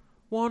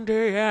 one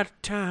day at a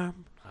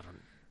time. I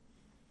don't.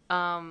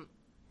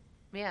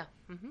 Yeah.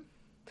 Mm-hmm.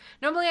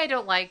 Normally, I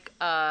don't like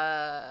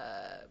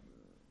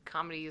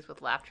comedies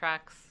with laugh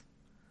tracks.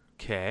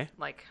 Okay.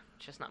 Like,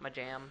 it's just not my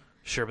jam.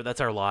 Sure, but that's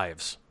our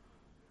lives.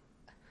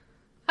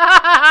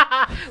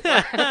 I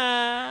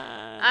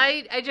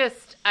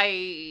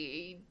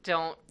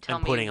don't tell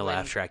I'm me putting a when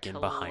laugh track in to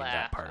behind that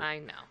laugh. part. I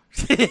know.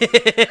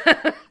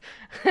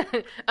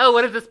 Oh,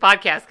 what if this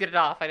podcast get it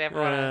off? I never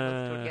want to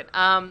listen to it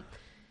again.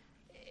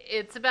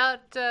 It's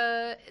about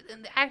the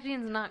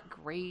acting's not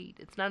great.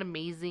 It's not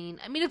amazing.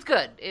 I mean, it's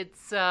good.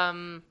 It's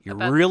You're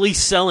really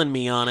selling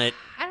me on it.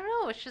 I don't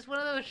know. It's just one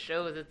of those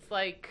shows. It's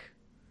like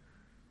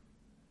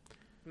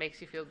makes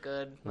you feel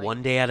good. Like,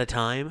 One day at a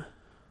time.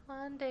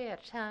 One day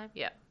at a time.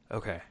 Yeah.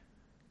 Okay.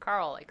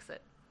 Carl likes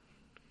it.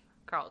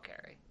 Carl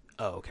Carey.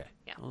 Oh, okay.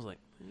 Yeah. I was like,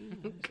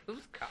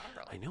 Who's Carl?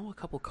 I know a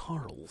couple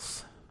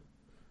Carls.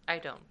 I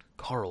don't.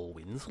 Carl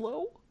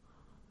Winslow?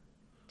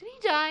 Did he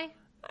die?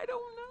 I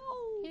don't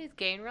know. He's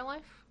gay in real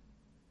life?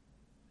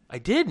 I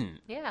didn't.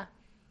 Yeah.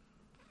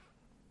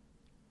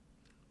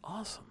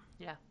 Awesome.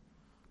 Yeah.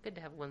 Good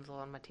to have Winslow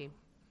on my team.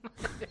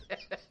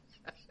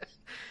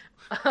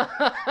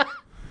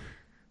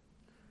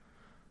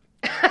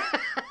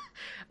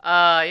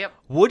 Yep.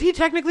 Would he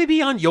technically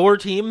be on your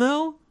team,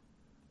 though?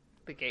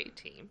 The gay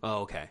team.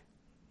 Oh, okay.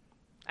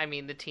 I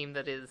mean, the team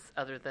that is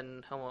other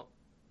than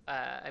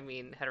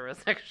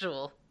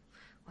heterosexual.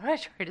 What am I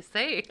trying to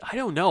say? I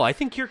don't know. I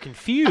think you're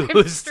confused.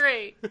 I'm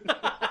straight. No.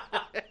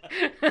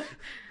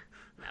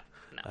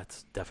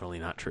 That's definitely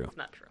not true. It's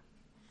not true.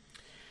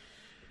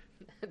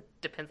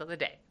 Depends on the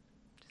day.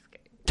 Just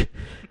kidding.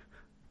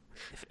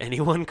 If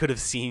anyone could have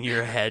seen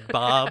your head,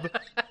 Bob.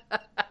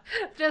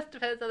 Just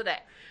depends on the day.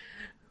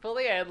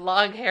 Fully, I had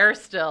long hair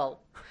still.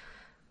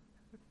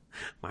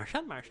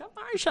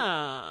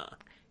 Marsha.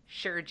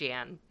 Sure,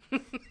 Jan.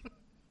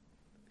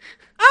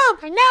 Oh,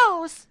 my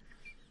nose!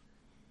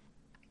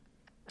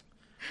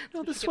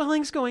 No, the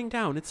swelling's going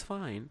down. It's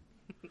fine.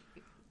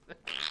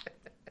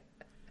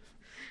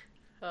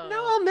 Oh.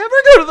 No, I'll never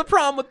go to the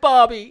prom with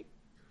Bobby.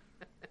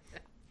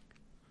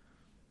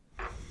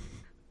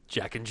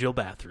 Jack and Jill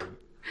bathroom.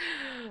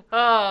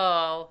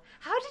 Oh,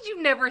 how did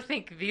you never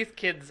think these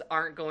kids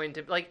aren't going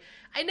to, like,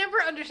 I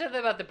never understood that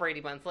about the Brady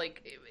Bunch.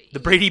 Like, The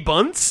Brady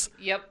Bunts?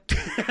 Yep.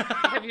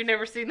 Have you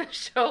never seen that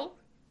show?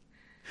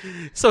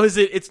 So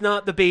it's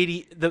not the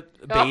Beatty,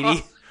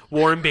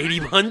 Warren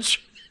Beatty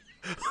Bunch?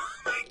 Oh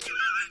my God.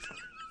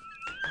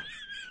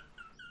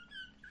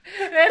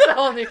 That's a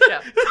whole new show.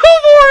 The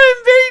Warren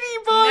Beatty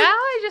Bunch! Now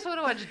I just want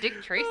to watch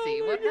Dick Tracy.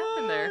 Oh what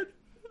happened there?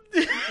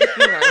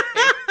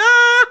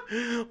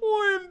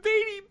 Warren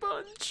Beatty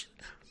Bunch.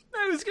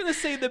 I was gonna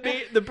say the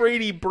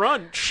Brady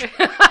Brunch.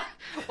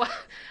 Well,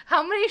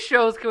 how many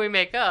shows can we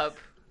make up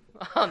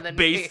on the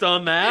Based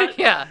on that?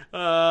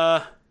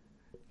 Yeah.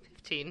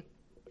 15.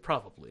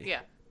 Probably.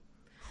 Yeah.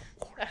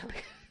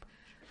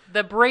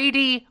 The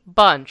Brady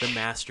Bunch. The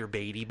Master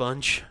Beatty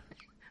Bunch.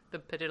 The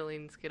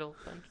Piddling Skittle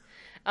Bunch.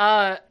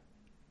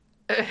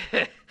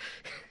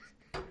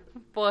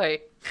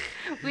 Boy,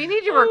 we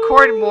need to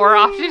record more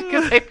often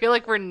because I feel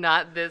like we're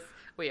not this.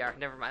 We are.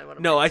 Never mind.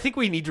 No, I think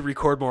we need to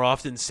record more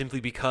often simply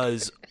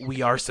because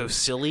we are so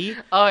silly.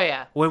 Oh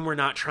yeah. When we're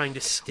not trying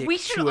to stick we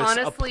should to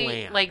honestly a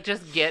plan. like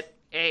just get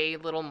a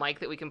little mic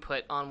that we can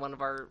put on one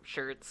of our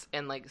shirts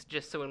and like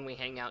just so when we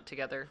hang out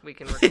together we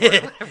can record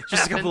whatever Just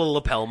happens. a couple of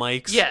lapel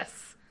mics.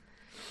 Yes.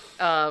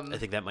 I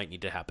think that might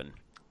need to happen.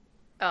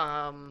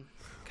 Got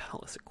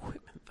all this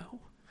equipment though.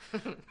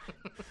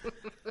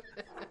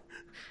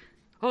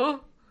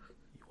 Oh.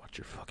 You watch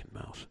your fucking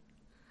mouth.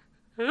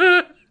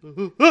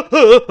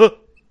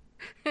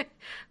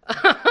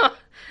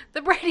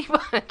 The Brady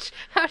Bunch.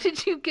 How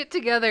did you get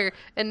together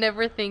and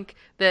never think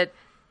that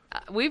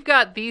we've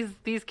got these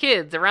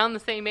kids around the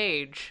same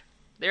age?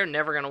 They're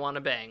never going to want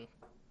to bang.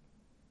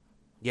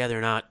 Yeah, they're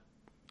not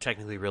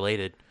technically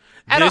related.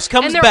 This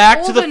comes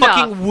back to the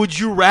fucking would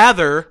you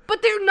rather.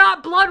 But they're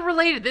not blood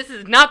related. This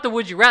is not the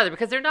would you rather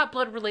because they're not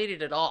blood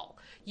related at all.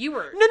 You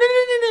were... No.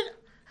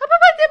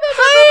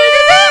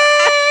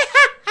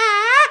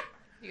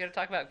 You gotta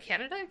talk about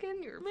Canada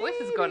again? Your voice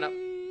is going up.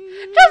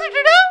 Justin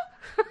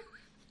Trudeau!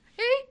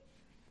 Hey!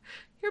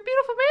 You're a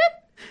beautiful man!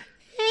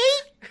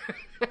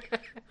 Hey!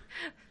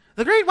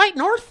 The Great White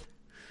North?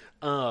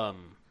 The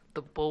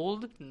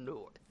Bold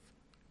North.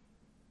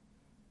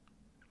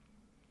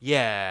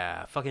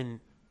 Yeah,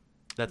 fucking...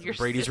 That's Your what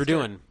the Brady's sister. were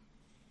doing.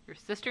 Your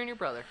sister and your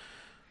brother.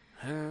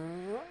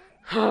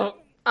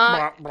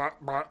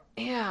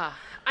 Yeah.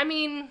 I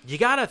mean... You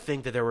gotta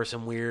think that there were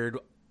some weird...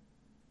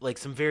 Like,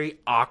 some very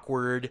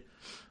awkward...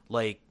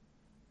 Like...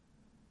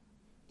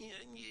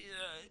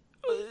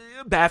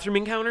 bathroom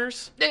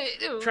encounters.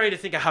 I'm trying to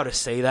think of how to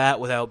say that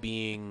without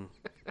being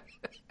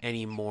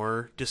any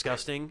more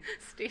disgusting.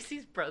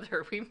 Stacy's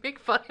brother. We make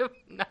fun of...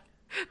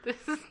 This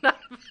is not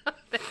about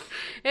that.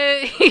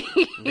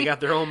 They got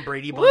their own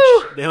Brady Bunch.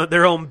 They have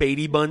their own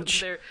Beatty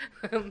Bunch.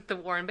 The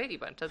Warren Beatty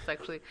Bunch. That's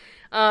actually...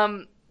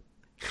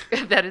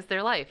 that is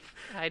their life.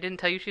 I didn't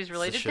tell you she's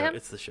related to him?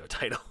 It's the show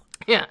title.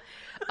 Yeah.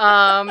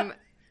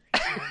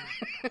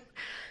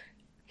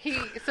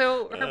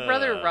 So her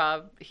brother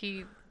Rob,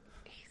 he's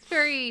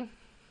very...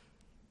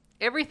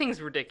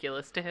 Everything's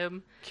ridiculous to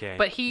him. Okay.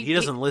 But he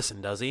doesn't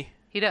listen, does he?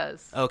 He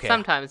does. Okay.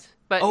 Sometimes.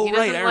 But Oh, he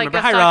doesn't right, I like remember.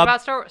 us Hi, talking Rob.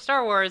 about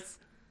Star Wars.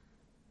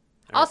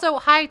 Also,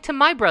 hi to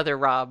my brother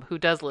Rob, who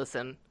does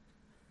listen.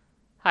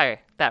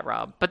 Hi, that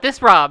Rob. But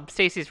this Rob,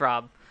 Stacy's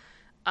Rob,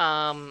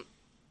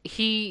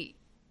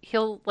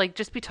 he'll like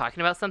just be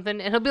talking about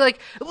something, and he'll be like,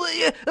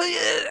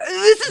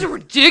 "This is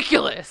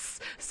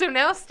ridiculous." So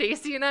now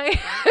Stacy and I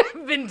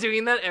have been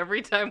doing that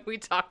every time we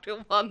talk to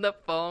him on the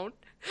phone,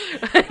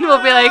 and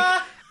we'll be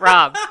like,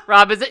 "Rob,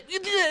 is it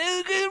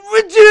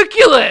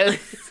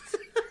ridiculous?"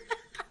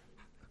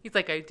 He's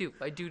like, "I do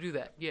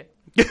that, yeah."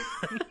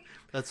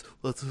 That's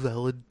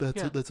valid.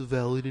 That's a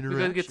valid interaction.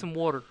 We gotta get some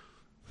water.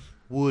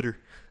 Water.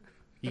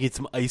 You get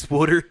some ice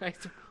water.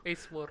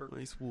 Ice water.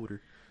 Ice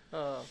water.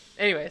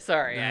 Anyway,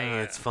 sorry.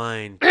 It's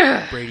fine.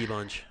 Brady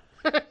Bunch.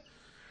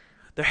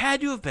 There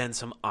had to have been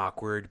some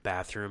awkward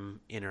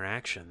bathroom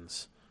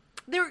interactions.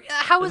 There,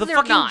 how is the there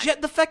fucking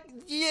not? The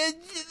fucking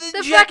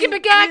fucking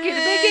bagaki,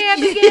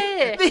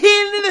 the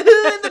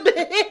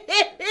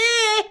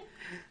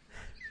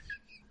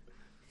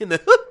in the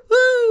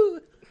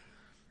hoo-hoo.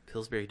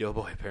 Pillsbury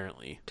Doughboy,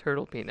 apparently.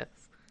 turtle penis.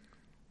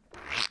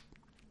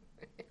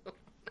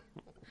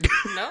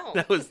 No.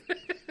 That was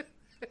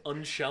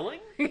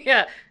unshelling?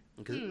 Yeah.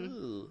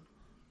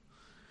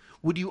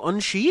 Would you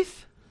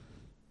unsheath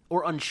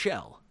or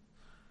unshell?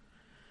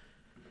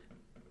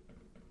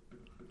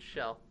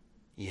 Shell.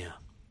 Yeah.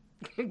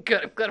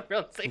 Good. I'm glad we're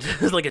on the same.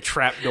 It's like a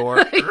trap door.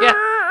 Yeah.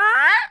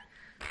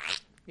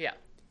 Yeah.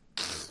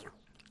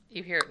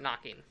 You hear it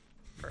knocking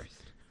first.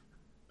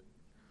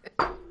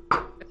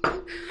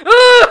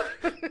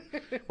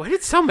 Why did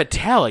it sound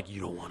metallic?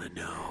 You don't want to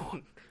know.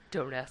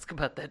 Don't ask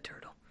about that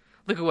turtle.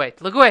 Look away.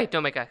 Look away.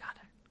 Don't make eye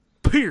contact.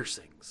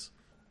 Piercings.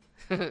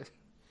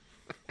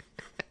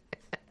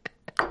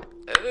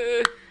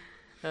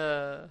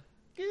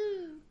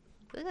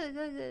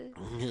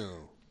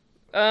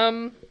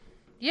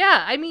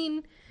 Yeah, I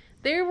mean,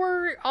 they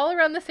were all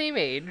around the same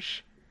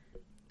age.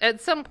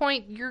 At some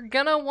point, you're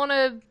gonna want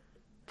to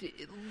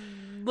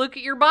look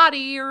at your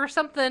body or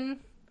something.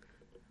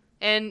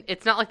 And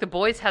it's not like the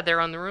boys had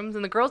their own rooms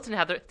and the girls didn't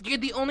have their...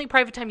 The only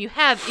private time you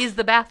have is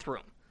the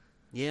bathroom.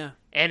 Yeah.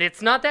 And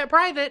it's not that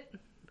private.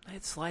 I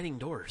had sliding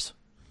doors.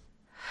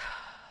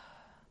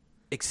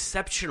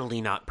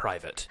 Exceptionally not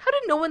private. How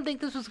did no one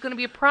think this was going to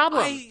be a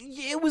problem?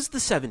 It was the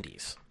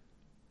 70s.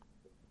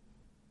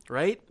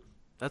 Right?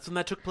 That's when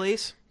that took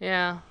place?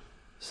 Yeah.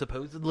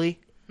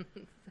 Supposedly?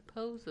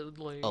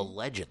 Supposedly.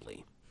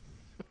 Allegedly.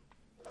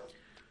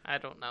 I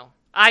don't know.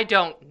 I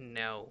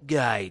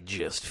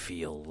just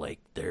feel like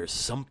there's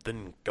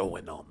something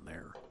going on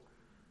there.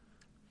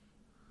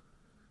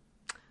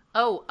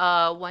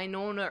 Oh,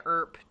 Winona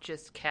Earp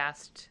just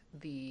cast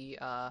the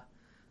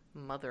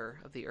mother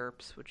of the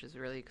Earps, which is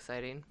really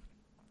exciting.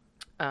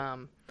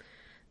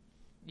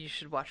 You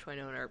should watch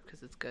Winona Earp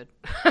because it's good.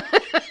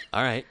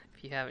 All right.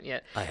 If you haven't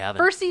yet. I haven't.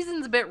 First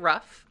season's a bit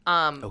rough.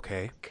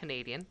 Okay.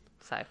 Canadian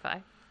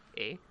sci-fi.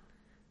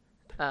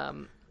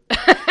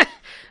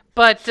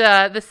 But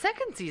the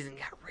second season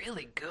got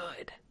really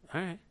good.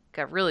 All right.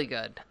 Got really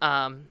good.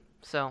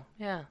 So,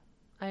 yeah,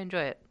 I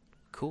enjoy it.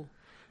 Cool.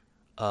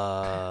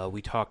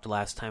 We talked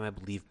last time, I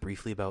believe,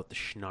 briefly about the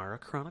Shannara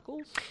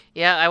Chronicles.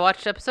 Yeah, I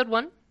watched episode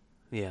 1.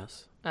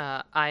 Yes.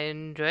 I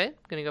enjoy it.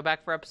 Gonna go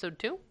back for episode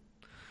 2.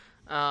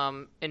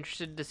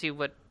 Interested to see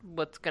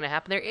what's gonna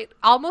happen there. It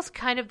almost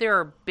kind of, there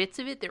are bits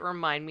of it that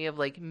remind me of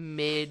like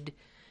mid-run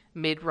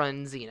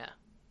Xena.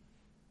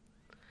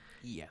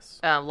 Yes.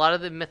 A lot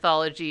of the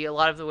mythology, a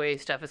lot of the way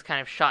stuff is kind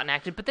of shot and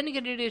acted, but then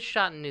again, it is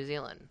shot in New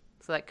Zealand,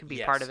 so that could be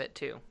part of it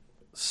too.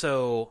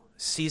 So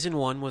season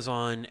 1 was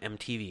on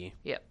MTV.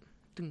 Yep.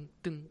 Dun,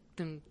 dun,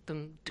 dun,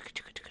 dun,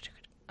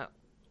 oh.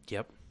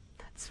 Yep.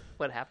 That's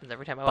what happens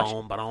every time I watch it.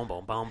 Boom, boom,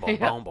 boom, boom, boom,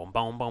 boom,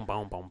 boom, boom,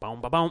 boom, boom,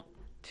 boom, boom, boom.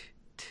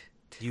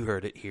 You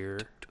heard it here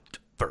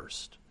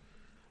first.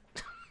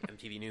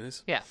 MTV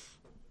News? Yeah.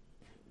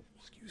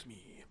 Excuse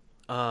me.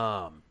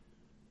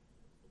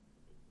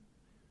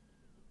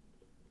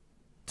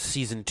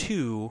 Season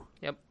 2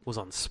 was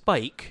on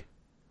Spike.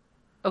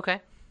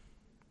 Okay.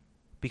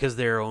 Because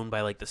they're owned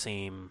by like the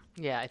same...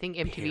 Yeah, I think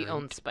MTV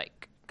owns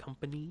Spike.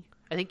 Company?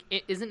 I think,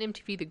 isn't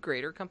MTV the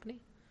greater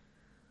company?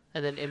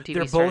 And then MTV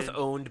They're started... both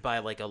owned by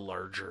like a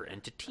larger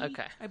entity,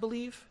 I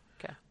believe.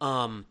 Okay.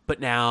 But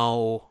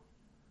now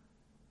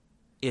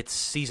it's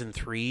season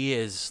 3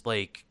 is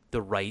like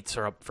the rights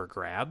are up for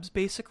grabs,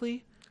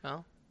 basically.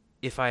 Oh.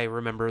 If I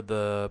remember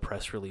the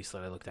press release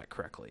that I looked at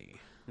correctly.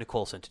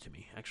 Nicole sent it to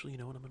me. Actually, you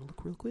know what? I'm going to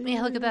look real quick.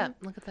 Yeah, look at that.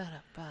 Look at that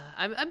up.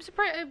 I'm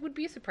surprised. I would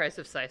be surprised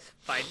if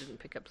Sci-Fi didn't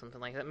pick up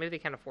something like that. Maybe they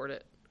can't afford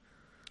it.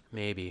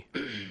 Maybe.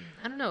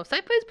 I don't know.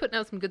 Sci-Fi's putting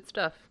out some good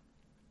stuff.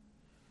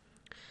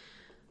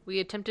 We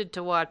attempted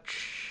to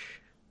watch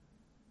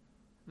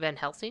Van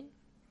Helsing,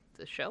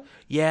 the show.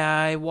 Yeah,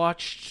 I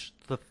watched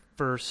the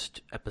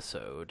first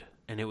episode,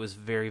 and it was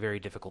very, very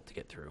difficult to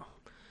get through.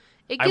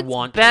 It gets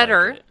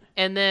better,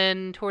 and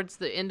then towards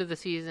the end of the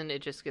season,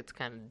 it just gets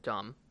kind of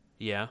dumb.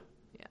 Yeah?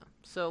 Yeah.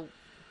 So,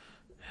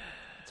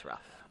 it's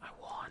rough.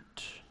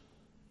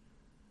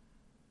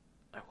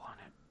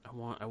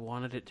 I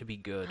wanted it to be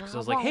good, because I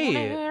was like,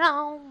 hey...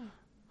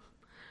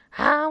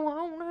 I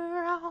want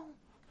it all.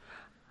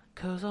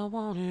 Because I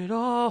want it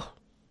all.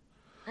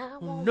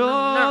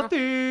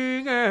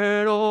 Nothing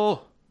at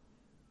all.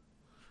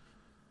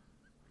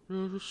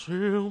 Just a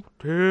simple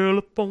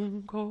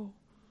telephone call.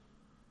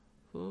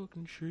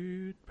 Fucking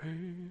shit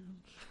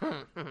pants.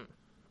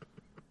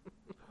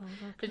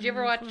 Did you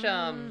ever watch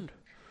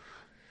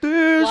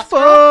this Lost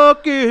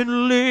fucking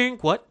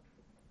link? What?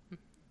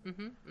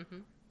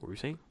 What were you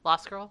saying?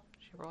 Lost Girl?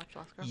 Did you ever watch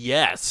Lost Girl?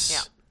 Yes.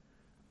 Yeah.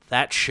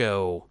 That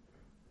show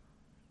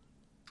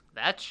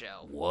That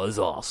was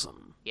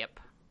awesome. Yep.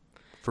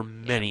 For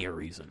many a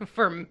reason.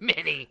 For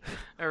many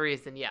a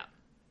reason, yeah.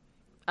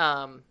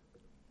 I'm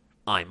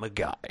a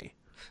guy.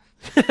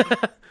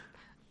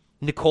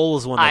 Nicole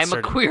was one that I'm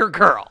a queer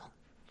girl.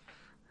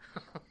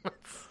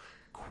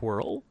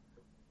 Quirrell?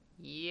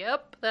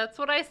 Yep, that's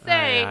what I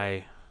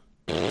say.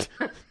 That's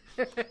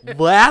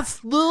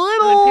the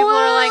little When people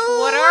are like,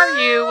 "What are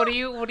you?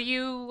 What do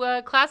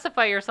you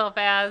classify yourself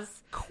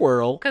as?"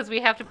 Quirrell. Because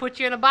we have to put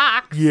you in a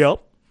box.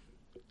 Yep.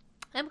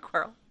 I'm a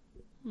Quirrell.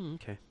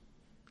 Okay.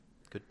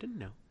 Good to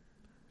know.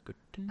 Good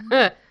to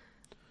know.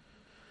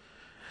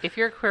 If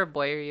you're a queer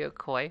boy, are you a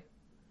koi?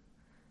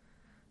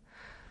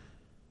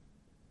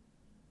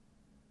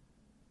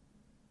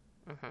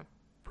 Mm-hmm.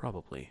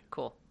 Probably.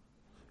 Cool.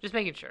 Just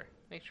making sure.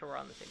 Make sure we're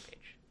on the same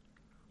page.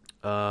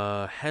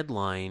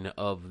 Headline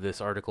of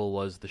this article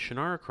was The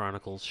Shannara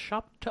Chronicles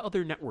shopped to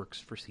other networks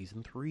for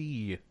season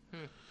 3.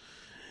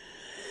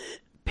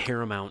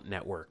 Paramount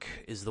Network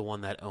is the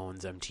one that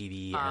owns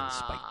MTV and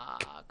Spike.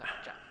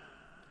 Gotcha.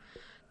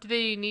 Do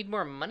they need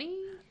more money?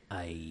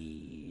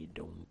 I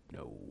don't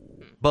know.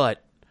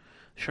 But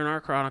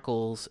Shannara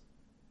Chronicles'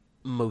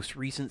 most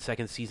recent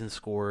second season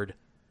scored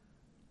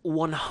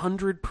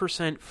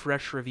 100%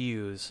 fresh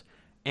reviews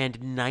and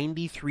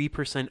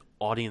 93%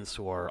 audience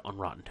score on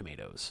Rotten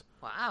Tomatoes.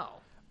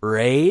 Wow.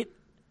 Right?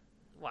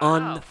 Wow.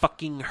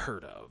 Unfucking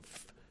heard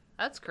of.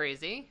 That's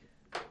crazy.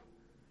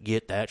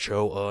 Get that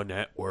show a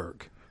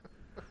network.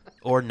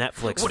 Or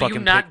Netflix. What are you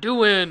not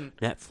doing?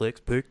 Netflix,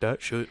 pick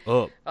that shit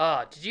up.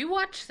 Did you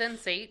watch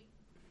Sense8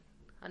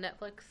 on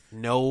Netflix?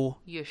 No.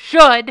 You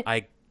should.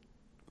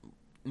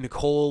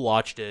 Nicole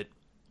watched it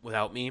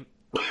without me.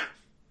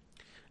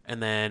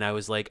 And then I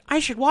was like, I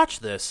should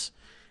watch this.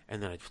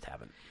 And then I just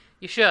haven't.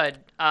 You should.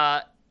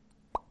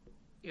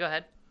 You go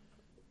ahead.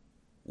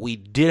 We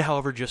did,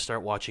 however, just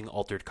start watching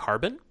Altered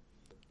Carbon.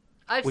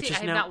 I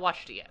have not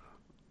watched it yet.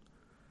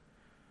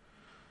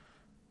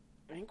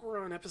 I think we're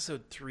on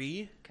episode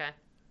 3. Okay.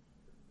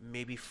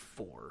 Maybe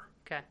 4.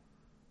 Okay.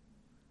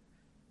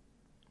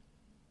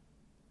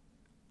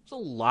 There's a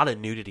lot of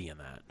nudity in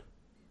that.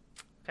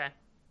 Okay.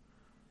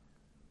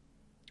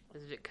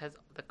 Is it because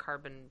the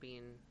carbon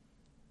being...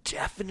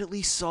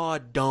 Definitely saw a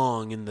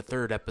dong in the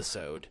 3rd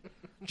episode.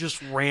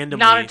 Just randomly.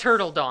 Not a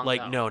turtle dong,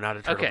 Like, though. no, not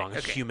a turtle dong. A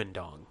okay. human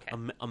dong. Okay.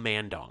 A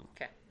man dong.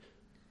 Okay.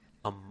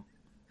 A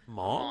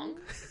mong?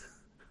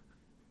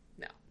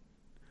 No.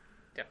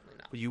 Definitely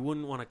not. You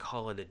wouldn't want to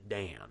call it a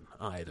Dan,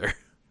 either.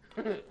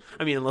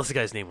 I mean, unless the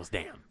guy's name was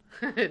Dan.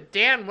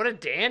 Dan, what a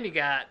Dan you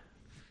got.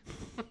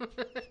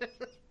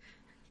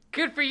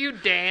 Good for you,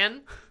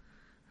 Dan.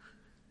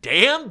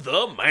 Dan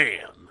the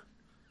man.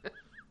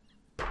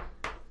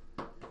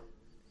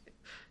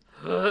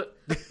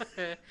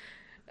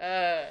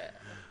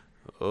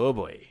 Oh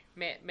boy.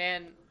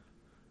 Man.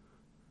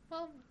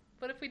 Well,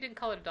 what if we didn't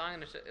call it a dong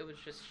and it was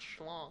just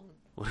schlong?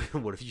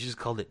 What if you just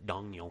called it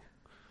Dongyo?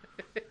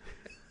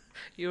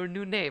 Your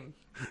new name.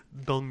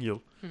 Dongyo.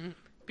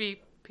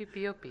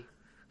 P-P-O-P.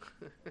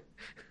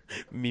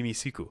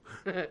 Mimisiku.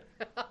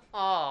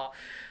 Oh,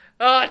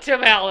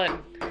 Tim Allen.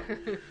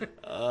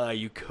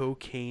 You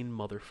cocaine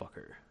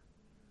motherfucker.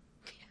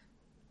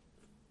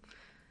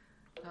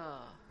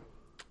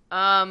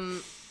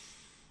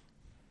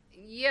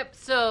 Yep.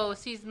 So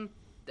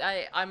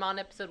I'm on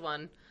episode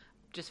 1.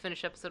 Just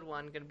finished episode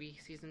 1. Gonna be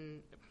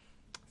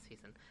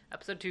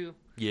episode 2.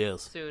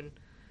 Yes. Soon.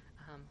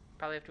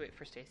 Probably have to wait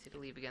for Stacy to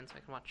leave again so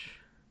I can watch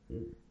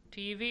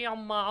TV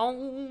on my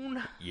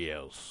own.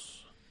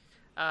 Yes.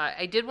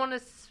 I did want to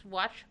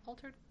watch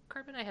Altered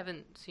Carbon. I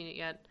haven't seen it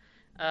yet.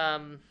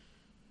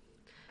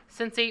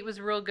 Sense8 was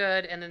real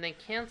good, and then they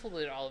canceled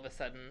it all of a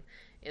sudden.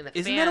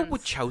 Isn't that a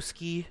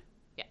Wachowski?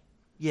 Yeah.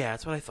 Yeah,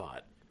 that's what I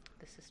thought.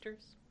 The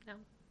sisters now, I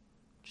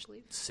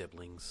believe.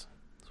 Siblings.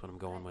 That's what I'm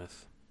going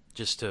with.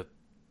 Just to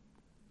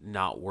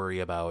not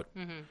worry about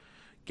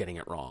getting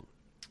it wrong.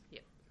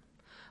 Yep.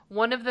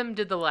 One of them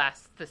did the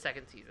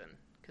second season,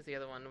 because the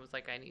other one was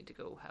like, I need to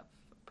go have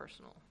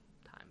personal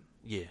time.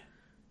 Yeah.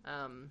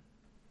 And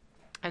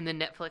then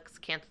Netflix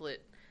canceled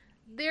it.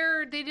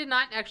 They did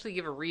not actually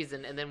give a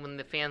reason, and then when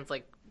the fans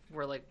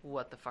were like,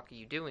 what the fuck are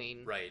you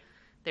doing? Right.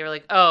 They were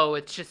like, oh,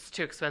 it's just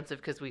too expensive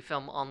because we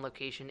film on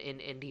location in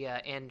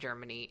India and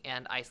Germany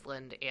and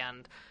Iceland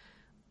and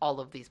all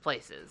of these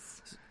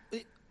places.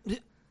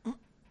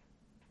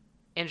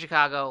 In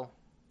Chicago.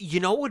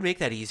 You know what would make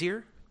that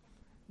easier?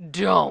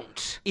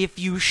 Don't. If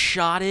you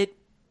shot it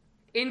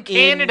in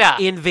Canada.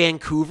 In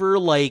Vancouver,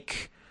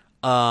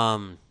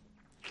 God.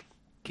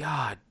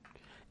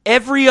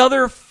 Every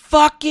other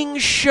fucking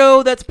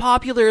show that's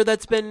popular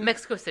that's been...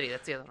 Mexico City,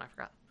 that's the other one I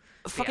forgot.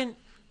 Fucking...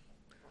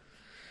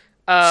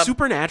 Yeah.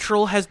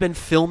 Supernatural has been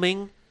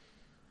filming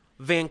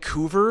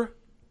Vancouver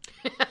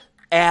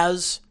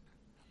as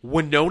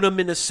Winona,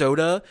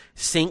 Minnesota,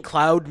 St.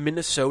 Cloud,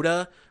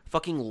 Minnesota,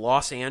 fucking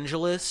Los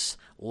Angeles,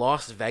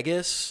 Las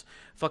Vegas,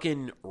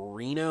 fucking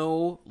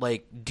Reno,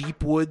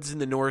 Deep Woods in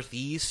the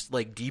Northeast,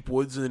 Deep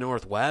Woods in the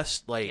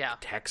Northwest,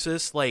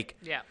 Texas.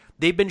 Yeah.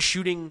 They've been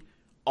shooting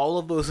all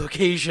of those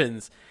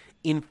locations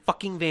in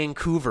fucking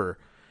Vancouver.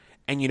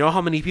 And you know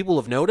how many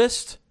people have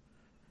noticed?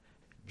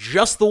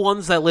 Just the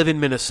ones that live in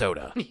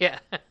Minnesota. Yeah.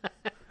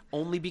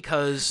 Only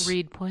because...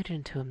 Reed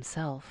pointed to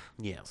himself.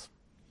 Yes.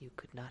 You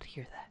could not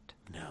hear that.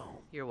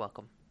 No. You're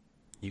welcome.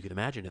 You can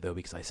imagine it, though,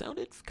 because I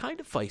sounded kind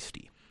of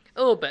feisty. A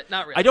little bit,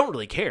 not really. I don't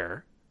really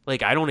care.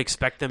 Like, I don't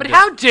expect them But to...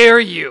 how dare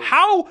you?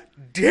 How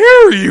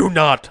dare you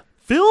not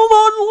film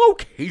on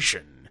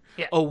location?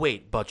 Yeah. Oh,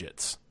 wait,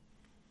 budgets.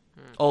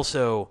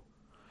 Also,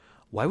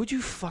 why would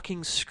you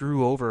fucking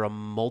screw over a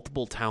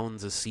multiple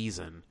towns a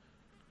season?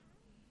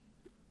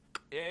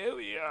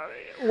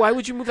 Why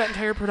would you move that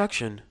entire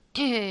production?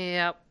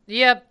 Yeah.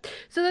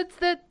 So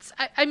that's.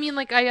 I mean,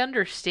 like, I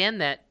understand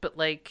that, but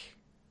like,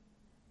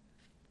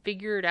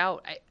 figure it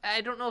out.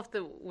 I don't know if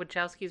the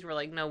Wachowskis were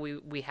like, no,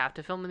 we have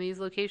to film in these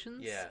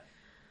locations. Yeah,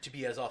 to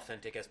be as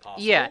authentic as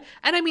possible. Yeah,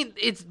 and I mean,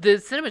 it's the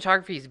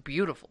cinematography is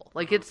beautiful.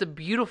 Like, it's a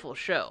beautiful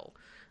show.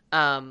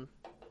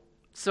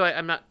 So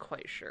I'm not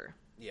quite sure.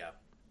 Yeah.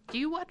 Do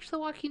you watch The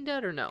Walking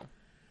Dead or no?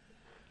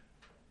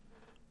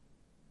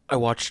 I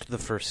watched the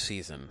first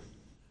season,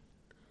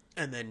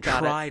 and then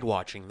tried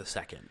watching the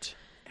second,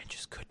 and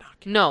just could not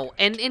get No,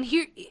 into it. and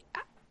here,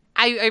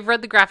 I've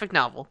read the graphic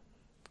novel.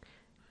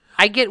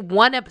 I get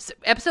one episode.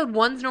 Episode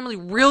 1's normally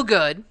real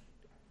good.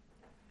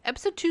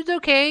 Episode 2's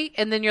okay,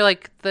 and then you're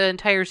like, the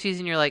entire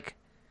season, you're like,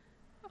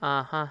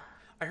 uh-huh.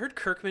 I heard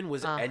Kirkman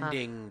was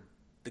ending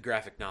the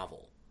graphic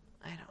novel.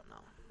 I don't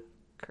know.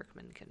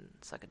 Kirkman can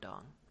suck a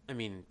dong. I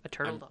mean, A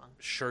turtle I'm dong.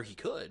 sure he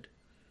could,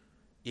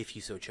 if he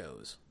so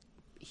chose.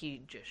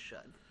 He just should.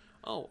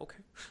 Oh, okay.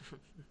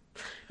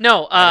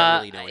 No, I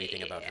don't really know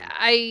anything about him.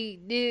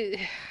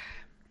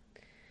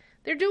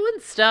 They're doing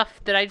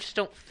stuff that I just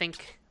don't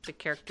think the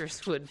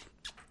characters would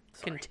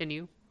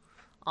continue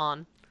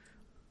on.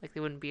 Like, they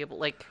wouldn't be able,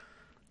 like,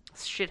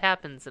 shit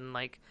happens, and,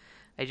 like,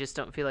 I just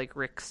don't feel like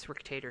Rick's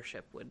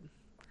dictatorship would. And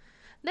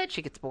that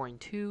shit gets boring,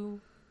 too.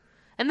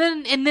 And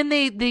then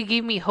they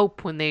gave me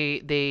hope when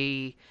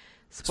they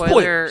spoiler,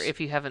 Spoilers. if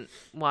you haven't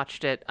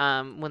watched it,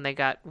 when they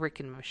got Rick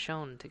and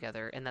Michonne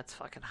together, and that's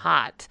fucking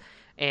hot.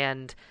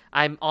 And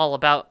I'm all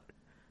about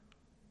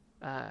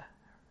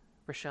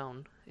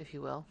Michonne, if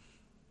you will.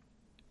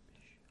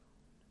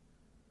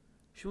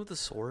 She with the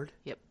sword?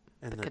 Yep,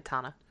 And the the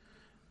katana.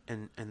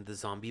 and the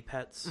zombie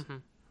pets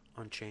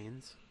on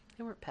chains?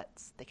 They weren't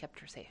pets. They kept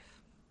her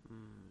safe.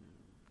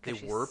 They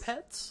 'Cause were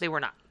pets? They were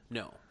not.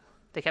 No.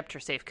 They kept her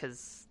safe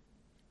because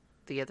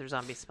the other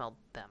zombies smelled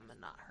them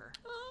and not her.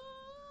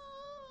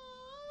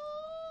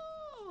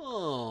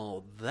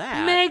 Oh,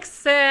 that Makes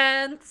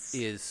sense.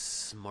 is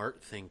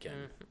smart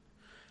thinking.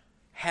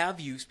 Have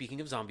you, speaking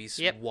of zombies,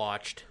 Yep.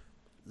 watched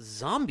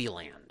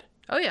Zombieland?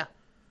 Oh, yeah.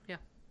 Yeah.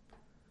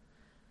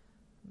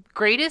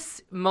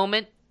 Greatest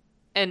moment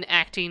in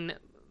acting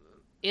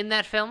in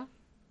that film?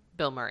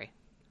 Bill Murray.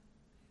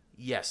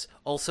 Yes.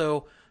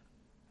 Also,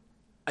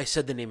 I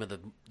said the name of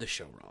the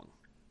show wrong.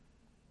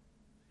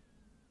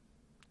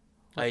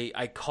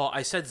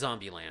 I said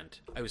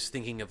Zombieland. I was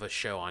thinking of a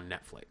show on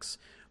Netflix.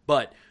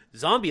 But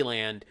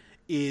Zombieland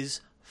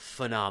is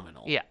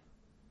phenomenal. Yeah.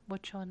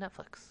 What show on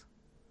Netflix?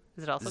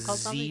 Is it also called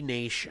Z Zombie?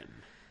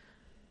 Nation.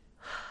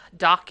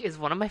 Doc is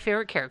one of my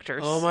favorite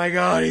characters. Oh my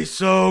god, he's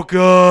so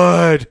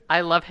good.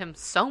 I love him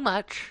so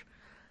much.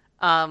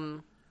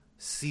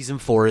 Season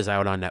 4 is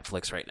out on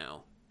Netflix right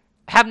now.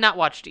 Have not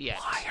watched it yet.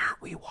 Why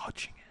aren't we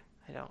watching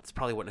it? I don't. It's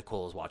probably what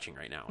Nicole is watching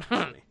right now.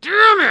 Actually.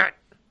 Damn it!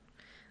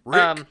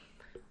 Rick,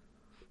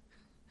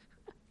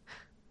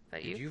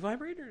 That you? did you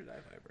vibrate or did I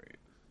vibrate?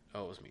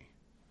 Oh, it was me.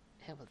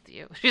 It was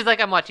you. She's like,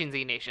 I'm watching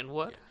Z Nation.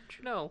 What? How'd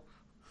you know?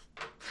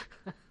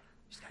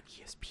 She's got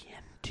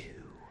ESPN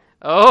too.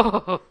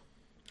 Oh.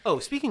 Oh,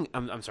 speaking...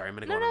 I'm sorry, I'm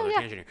going to go on another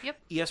tangent here.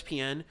 Yep.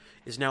 ESPN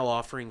is now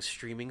offering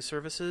streaming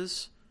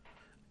services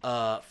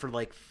for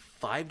like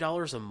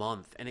 $5 a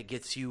month, and it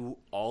gets you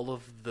all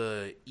of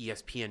the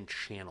ESPN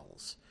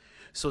channels.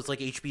 So it's like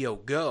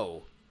HBO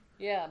Go,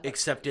 Yeah.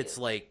 except it's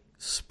like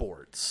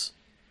sports.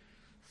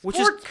 Which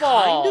Sports is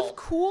ball. kind of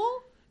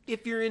cool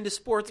if you're into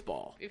sports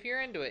ball. If you're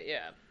into it,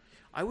 yeah.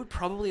 I would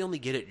probably only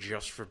get it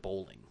just for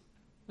bowling.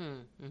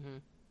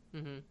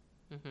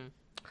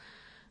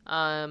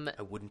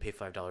 I wouldn't pay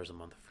 $5 a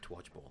month to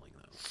watch bowling,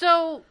 though.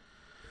 So,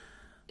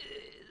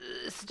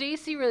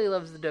 Stacy really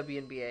loves the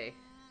WNBA.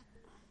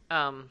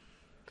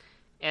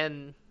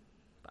 And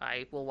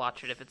I will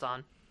watch it if it's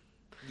on.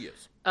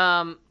 Yes.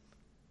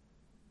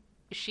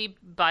 She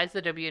buys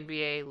the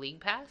WNBA League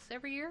Pass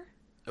every year.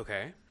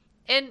 Okay.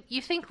 And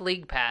you think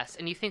League Pass,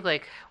 and you think,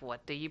 like,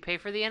 what do you pay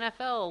for the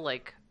NFL?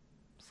 Like,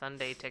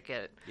 Sunday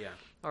ticket. Yeah.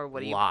 Or what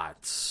do you...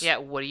 Lots. Yeah,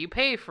 what do you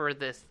pay for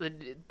this? The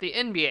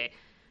NBA.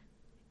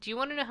 Do you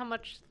want to know how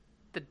much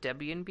the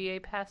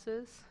WNBA pass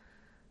is?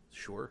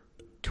 Sure.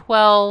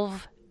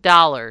 $12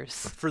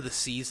 For the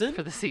season?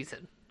 for the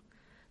season.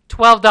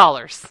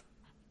 $12.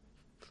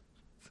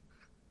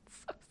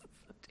 So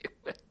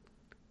stupid.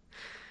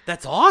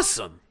 That's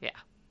awesome. Yeah.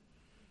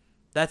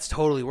 That's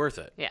totally worth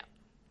it. Yeah.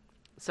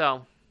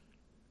 So,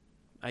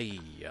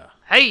 Ayya.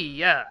 hey,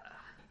 yeah.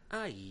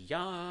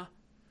 Ayya.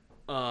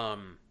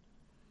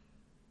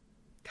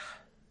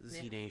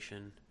 Z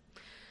Nation.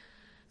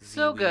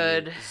 So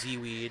good.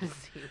 Z-Weed.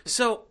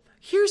 So,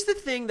 here's the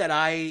thing that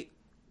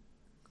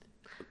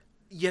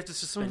you have to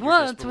suspend your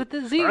What's disbelief.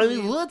 with the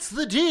Z-Weed? What's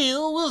the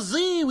deal with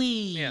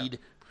Z-Weed?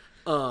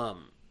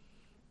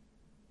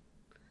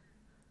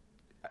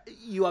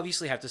 you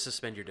obviously have to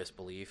suspend your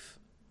disbelief,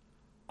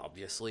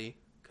 obviously,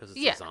 because it's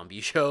Yeah. a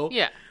zombie show.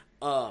 Yeah.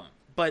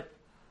 But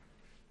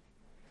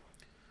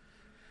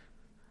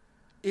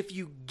if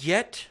you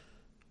get,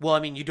 well, I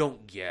mean, you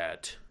don't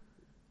get,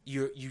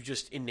 you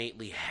just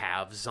innately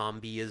have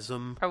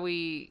zombieism. Are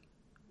we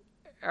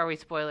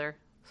spoiler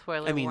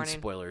I mean, warning?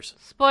 spoilers.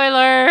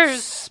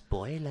 Spoilers.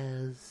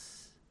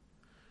 Spoilers.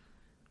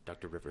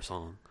 Dr. River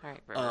song. All right,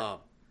 River.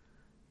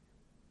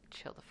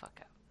 Chill the fuck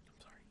out.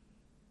 I'm sorry.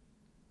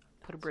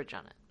 Put a bridge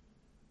on it.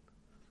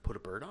 Put a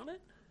bird on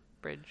it?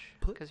 Bridge.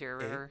 Put Because you're a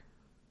a- river.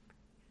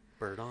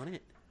 Bird on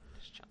it?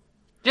 Just chill.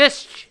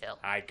 Just chill.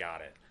 I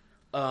got it.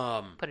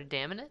 Put a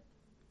dam in it.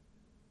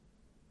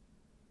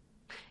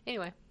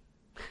 Anyway.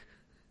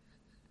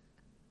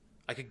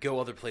 I could go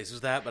other places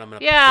with that, but I'm going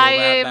to Yeah, pull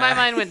that back. my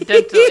mind went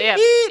dental. Yeah.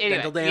 Anyway.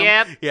 Dental dam?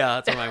 Yep. Yeah,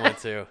 that's what I went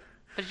to.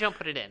 But you don't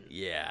put it in.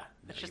 Yeah.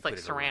 It's No, just you like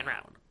put it saran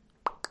wrap.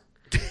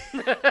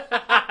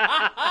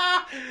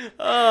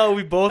 Oh,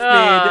 we both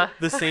made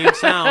the same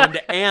sound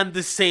and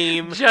the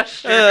same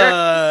Gesture.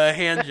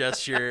 hand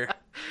gesture.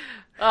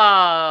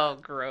 Oh,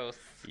 gross.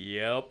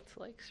 Yep. It's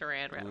like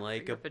saran wrap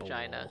Like for your a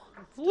vagina.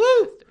 bowl.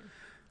 Woo!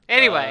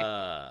 Anyway.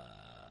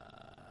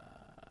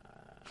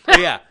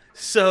 Yeah.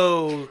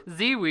 So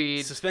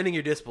Z-weed. suspending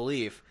your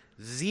disbelief,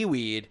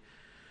 Z-weed.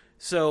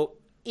 So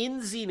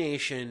in Z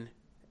Nation,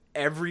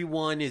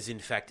 everyone is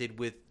infected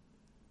with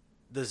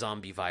the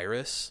zombie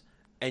virus,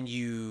 and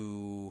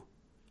you,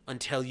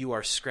 until you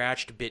are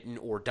scratched, bitten,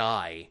 or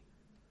die,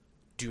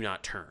 do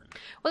not turn.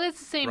 Well, it's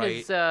the same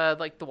Right? as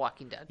like The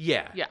Walking Dead.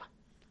 Yeah. Yeah.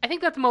 I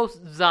think that's most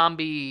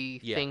zombie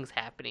Yeah. things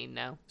happening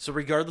now. So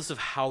regardless of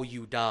how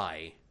you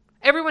die,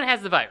 Everyone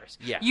has the virus.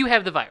 Yeah. You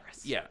have the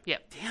virus. yeah.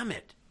 Yep. Damn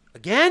it.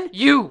 Again?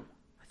 You.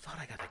 I thought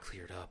I got that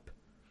cleared up.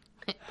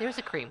 There's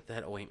a cream.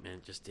 That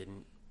ointment just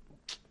didn't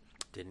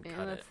Yeah,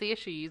 cut that's it. the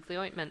issue. Use the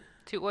ointment.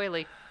 Too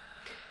oily.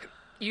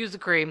 Use the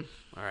cream.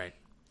 All right.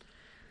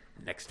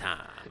 Next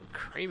time.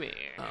 Creamy.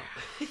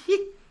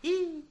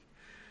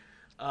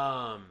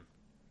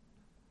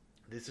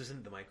 This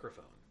isn't the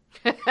microphone.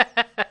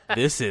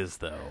 This is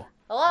though.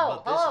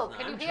 Hello, hello.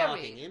 Can you hear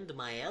talking me? into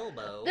my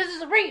elbow. This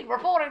is Reed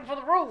reporting for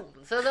the room,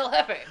 so they'll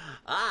have it.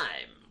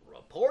 I'm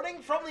reporting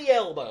from the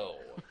elbow.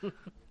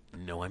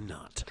 No, I'm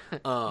not.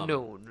 No.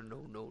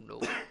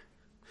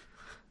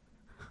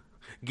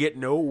 Get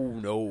no.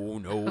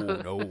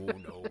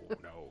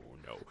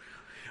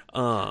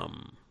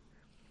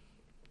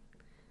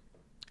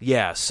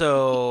 Yeah,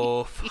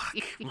 so fuck,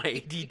 my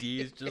ADD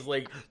is just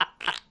like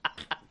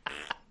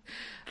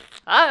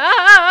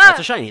that's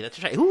a shiny.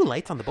 Ooh,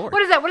 lights on the board.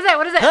 What is that? What is that?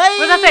 What is that? Hey!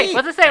 What does that say?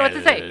 What's it say? What's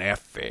it say?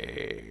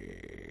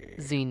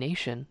 Leffy. Z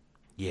Nation.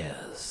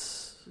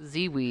 Yes.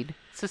 Z-weed.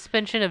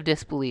 Suspension of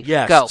disbelief.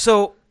 Yes. Go.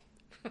 So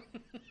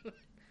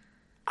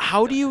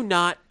how do you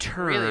not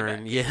turn? Really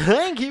bad. Yeah,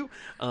 thank you.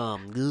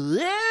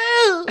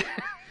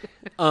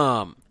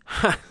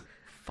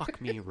 Fuck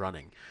me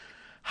running.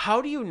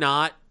 How do you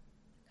not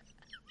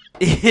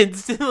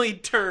instantly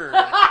turn?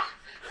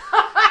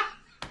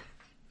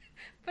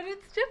 But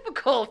it's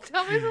difficult.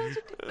 How am I supposed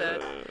to do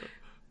that?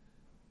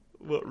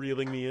 What,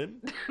 reeling me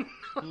in?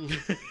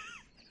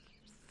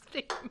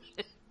 Statement.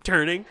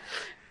 Turning?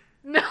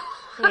 No.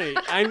 Wait,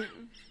 I'm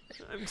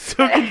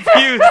so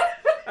confused.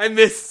 I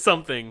missed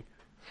something.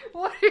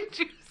 What did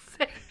you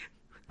say?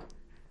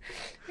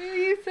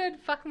 You said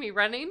 "fuck me"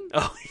 running.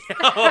 Oh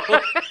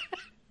yeah.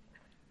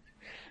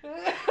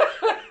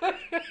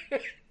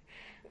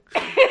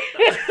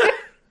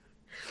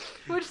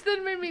 Which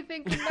then made me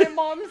think of my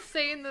mom's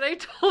saying that I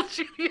told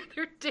you the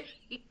other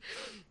day.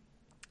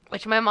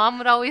 Which my mom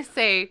would always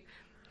say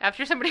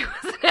after somebody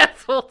was an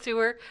asshole to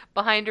her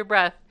behind her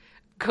breath,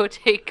 go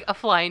take a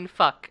flying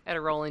fuck at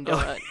a rolling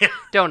donut. Oh, yeah.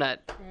 Donut.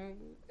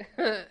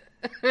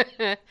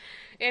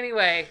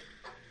 Anyway.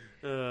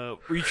 Were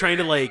you trying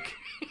to like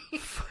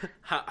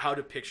how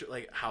to picture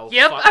like how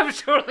Yep, I'm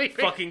totally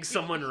fucking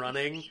someone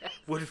running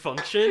would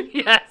function?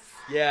 Yes.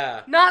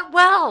 Yeah. Not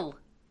well.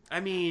 I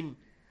mean,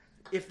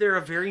 if they're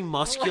a very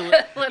muscular,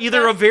 Let's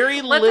either a ask-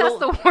 very let's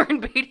little. ask the Warren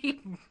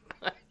Beatty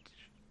bunch.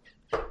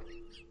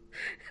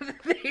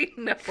 They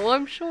know,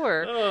 I'm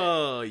sure.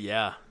 Oh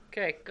yeah,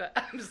 Okay, good.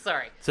 I'm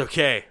sorry. it's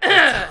okay.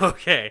 It's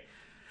okay.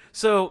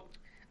 So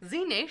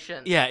Z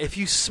Nation. yeah, if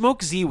you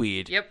smoke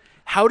Z-weed, Yep.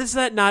 how does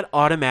that not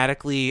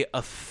automatically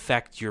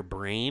affect your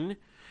brain?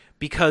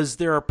 Because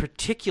there are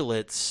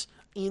particulates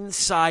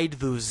inside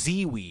the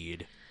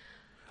Z-weed.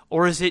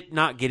 Or is it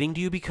not getting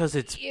to you because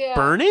it's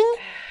burning?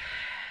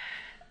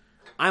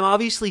 I'm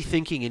obviously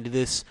thinking into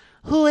this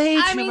way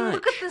too I mean, much.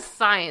 look at the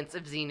science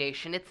of Z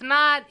Nation. It's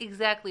not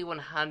exactly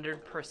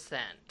 100%.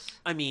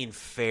 I mean,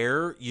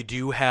 fair. You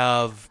do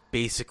have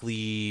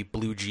basically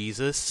Blue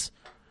Jesus.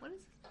 What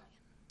is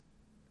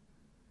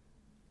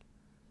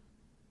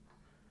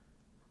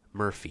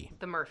Murphy.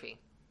 the Murphy?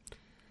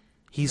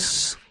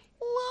 He's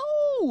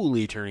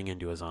slowly turning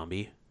into a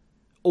zombie.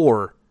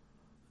 Or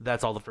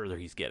that's all the further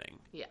he's getting.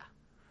 Yeah.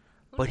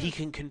 But he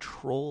can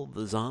control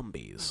the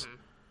zombies.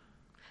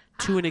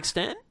 To an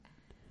extent.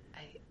 I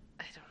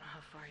don't know how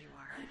far you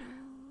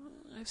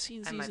are. I've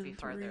seen I might season be 3.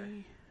 farther.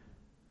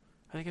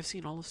 I think I've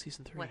seen all of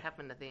season 3. What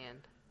happened at the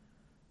end?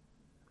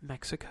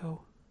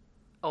 Mexico.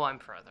 Oh, I'm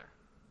further.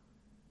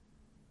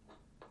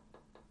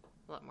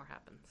 A lot more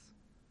happens.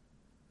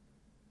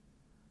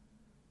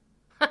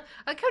 I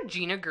like how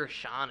Gina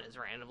Gershon is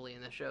randomly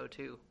in the show,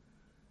 too.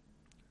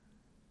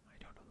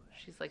 I don't know.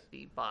 She's like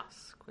the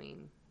boss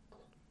queen.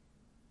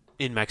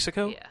 In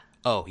Mexico? Yeah.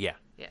 Oh, yeah.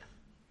 Yeah.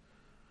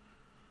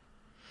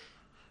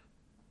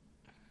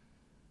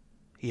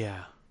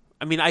 Yeah.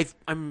 I mean,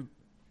 I'm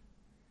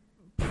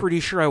pretty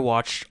sure I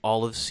watched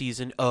all of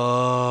season...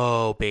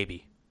 Oh,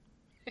 baby.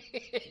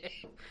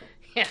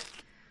 Yeah.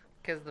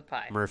 Because the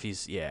pie.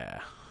 Murphy's... Yeah.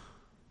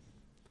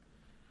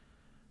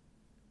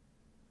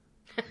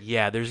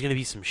 Yeah, there's going to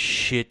be some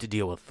shit to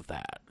deal with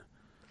that.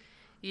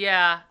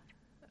 Yeah.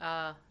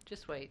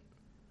 Just wait.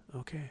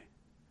 Okay.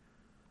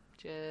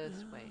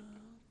 Just wait.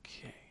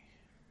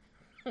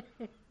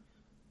 Okay.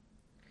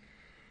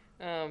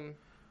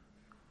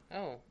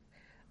 Oh.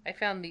 I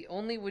found the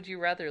only Would You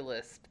Rather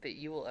list that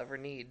you will ever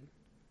need.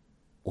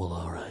 Well,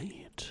 all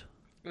right.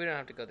 We don't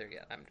have to go there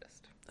yet. I'm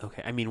just...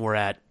 Okay, I mean, we're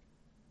at,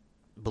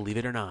 believe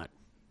it or not,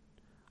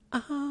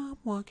 I'm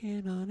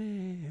walking on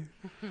air.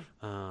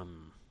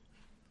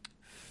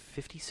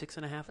 56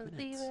 and a half minutes.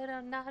 Believe it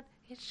or not,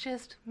 it's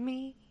just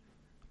me.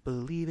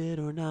 Believe it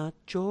or not,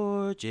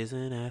 George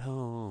isn't at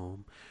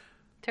home.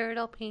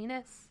 Turtle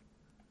penis.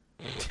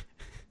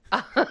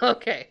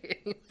 Okay.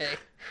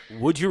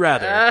 Would you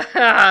rather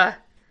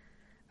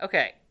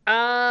Okay.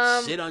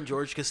 sit on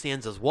George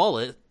Costanza's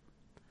wallet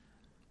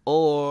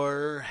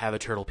or have a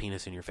turtle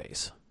penis in your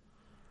face?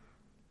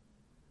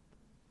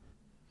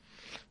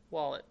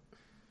 Wallet.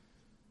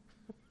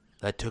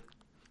 That took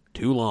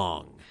too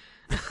long.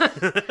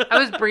 I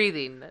was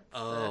breathing. That's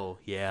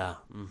yeah.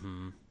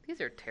 Mm-hmm. These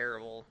are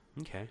terrible.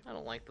 Okay. I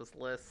don't like this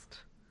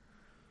list.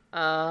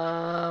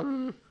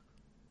 Hang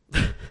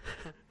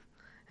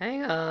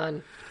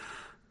on.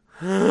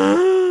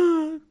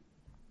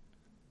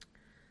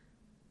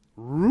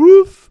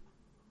 Ruth?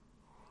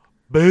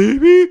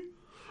 Baby?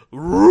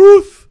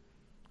 Ruth?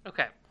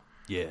 Okay.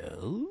 Yeah.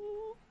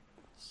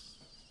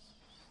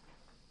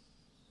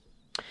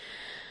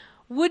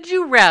 Would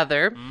you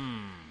rather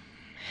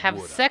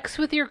have sex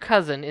with your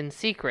cousin in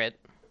secret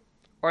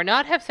or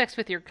not have sex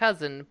with your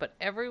cousin, but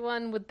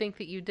everyone would think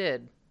that you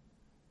did?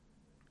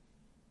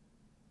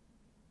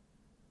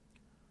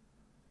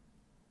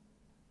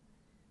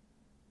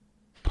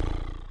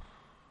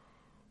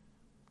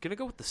 Gonna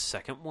go with the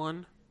second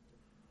one.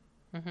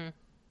 Mm-hmm.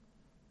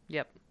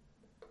 Yep.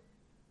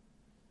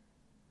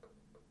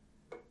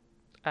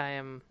 I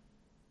am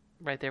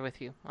right there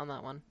with you on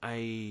that one.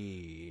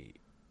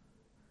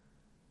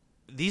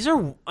 These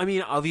are, I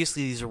mean,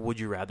 obviously these are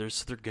would you rathers,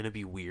 so they're gonna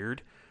be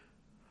weird.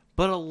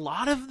 But a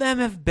lot of them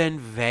have been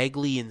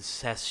vaguely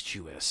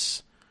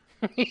incestuous.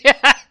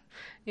 Yeah.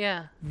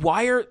 Yeah.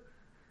 Why are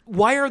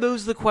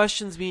those the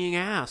questions being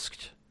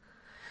asked?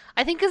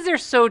 I think because they're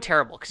so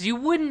terrible. Because you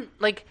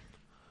wouldn't, like...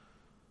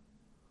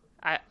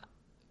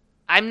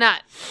 I'm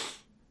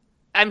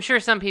sure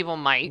some people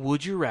might.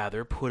 Would you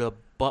rather put a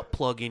butt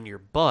plug in your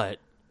butt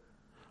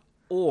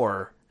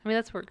or... I mean,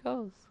 that's where it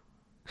goes.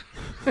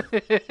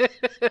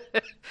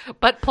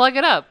 But plug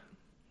it up.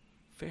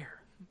 Fair.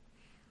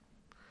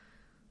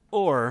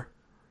 Or...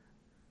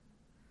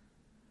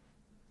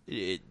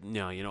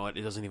 no, you know what?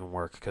 It doesn't even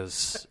work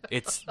because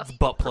it's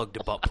butt plug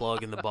to butt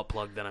plug, and the butt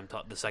plug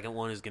that the second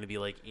one is going to be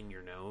like in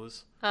your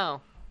nose.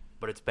 Oh.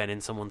 But it's been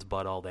in someone's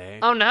butt all day.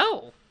 Oh,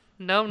 no.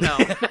 No. No.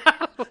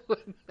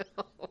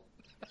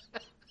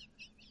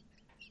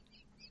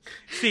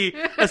 See,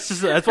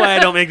 that's why I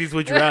don't make these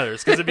would you rathers,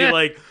 because it'd be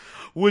like,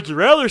 would you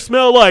rather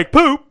smell like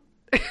poop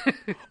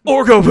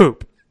or go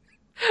poop?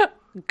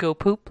 Go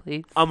poop,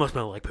 please. I'm gonna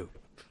smell like poop.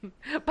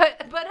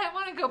 But I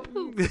want to go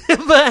poop.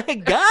 But I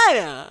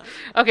gotta.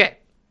 Okay.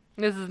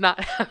 This is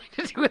not having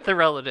to do with the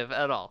relative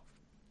at all.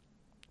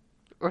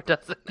 Or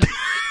does it?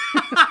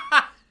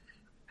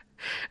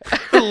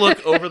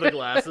 Look over the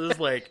glasses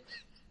like,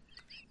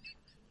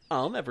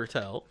 I'll never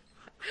tell.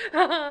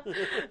 Okay.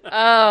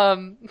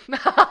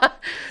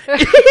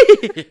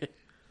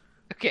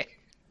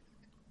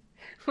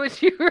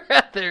 Would you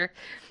rather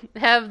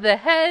have the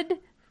head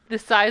the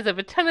size of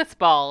a tennis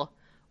ball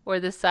or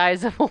the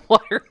size of a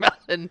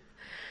watermelon?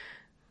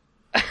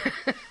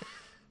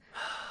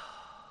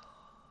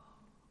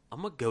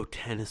 I'm gonna go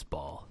tennis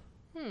ball.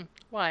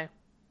 Why?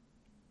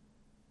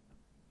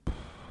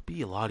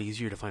 Be a lot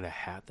easier to find a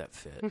hat that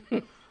fit.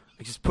 I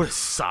just put a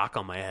sock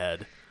on my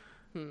head.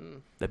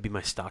 That'd be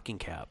my stocking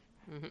cap.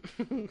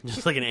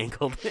 Just like an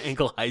ankle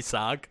high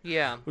sock.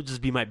 Yeah. Would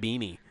just be my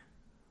beanie.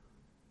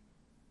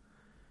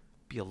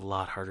 Be a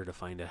lot harder to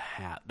find a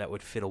hat that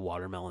would fit a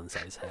watermelon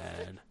size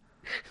head.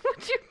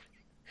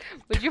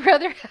 Would you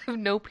rather have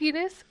no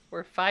penis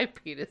or 5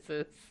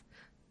 penises?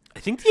 I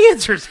think the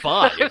answer is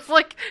 5. It's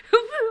like, who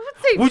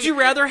would say? Would you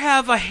rather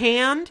have a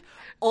hand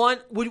on?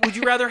 Would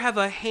you rather have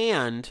a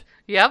hand?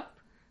 Yep.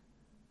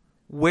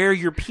 Where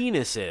your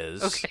penis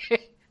is?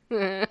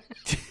 Okay.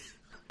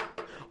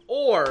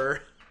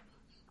 Or.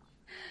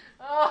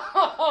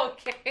 Oh,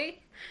 okay.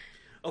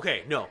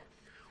 Okay, no.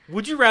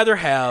 Would you rather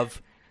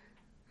have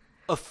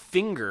a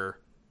finger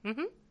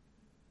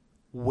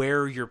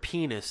where your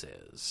penis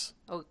is?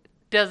 Oh,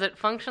 does it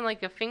function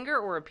like a finger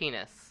or a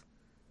penis?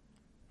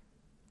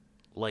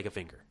 Like a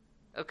finger.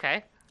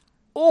 Okay.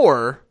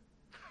 Or...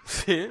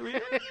 is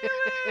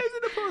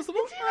it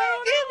possible?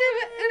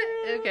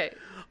 Okay.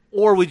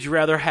 Or would you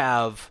rather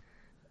have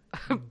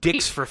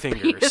dicks for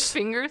fingers? Penis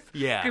fingers?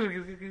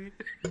 Yeah.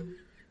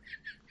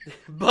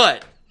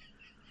 But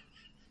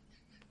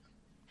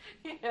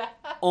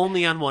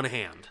only on one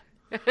hand.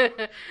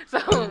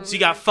 So you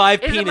got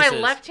 5 penises. Is it my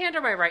left hand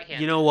or my right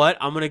hand? You know what?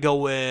 I'm going to go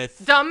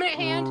with... Dominant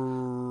hand?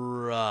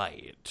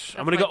 Right.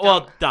 I'm going to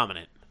go...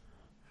 dominant.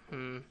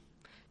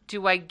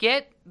 Do I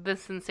get the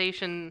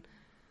sensation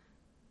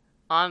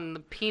on the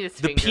penis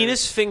The fingers?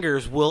 penis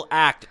fingers will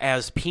act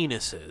as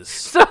penises.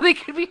 So they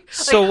could be...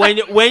 So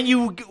when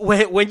you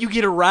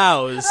get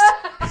aroused...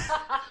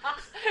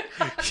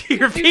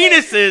 your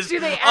penises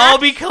all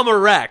become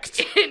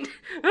erect.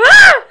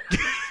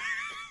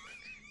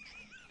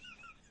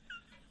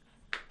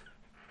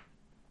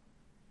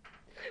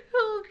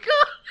 Oh,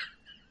 God.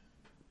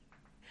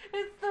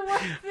 It's the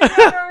worst thing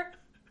ever.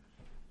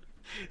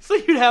 So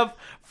you'd have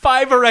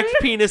 5 erect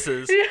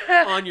penises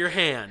on your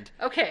hand.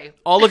 Okay.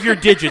 All of your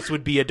digits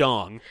would be a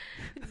dong.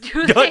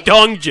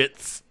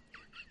 Dongjits.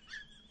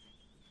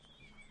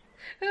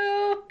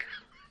 Oh,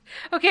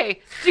 God.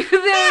 Okay.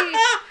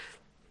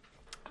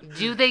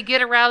 Do they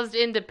get aroused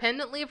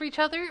independently of each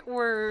other,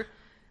 or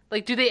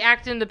like do they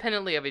act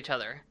independently of each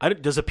other?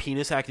 Does a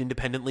penis act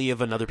independently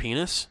of another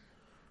penis?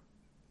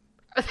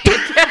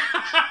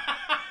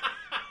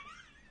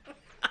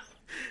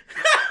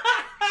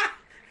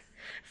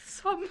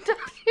 Sometimes,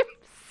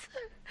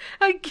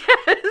 I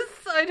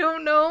guess. I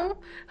don't know,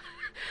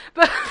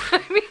 but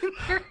I mean,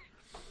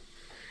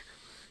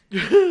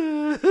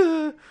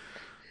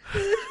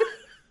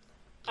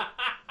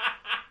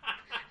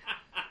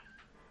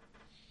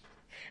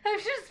 I'm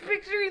just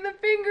picturing the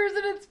fingers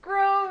and it's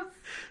gross.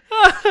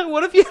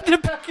 What if you had to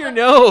pick your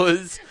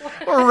nose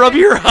or rub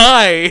your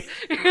eye?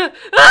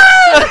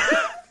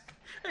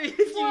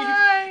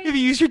 If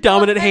you use your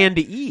dominant hand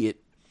to eat,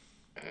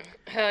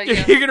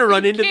 you're going to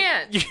run into...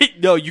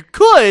 No, you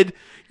could.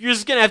 You're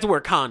just going to have to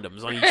wear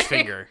condoms on each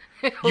finger.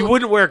 You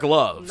wouldn't wear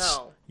gloves.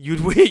 No.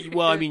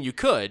 Well, I mean, you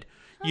could.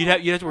 You'd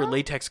have to wear a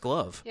latex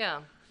glove.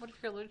 Yeah. What if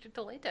you're allergic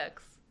to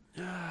latex?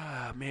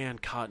 Ah, man,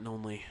 cotton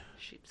only.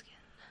 Sheepskin.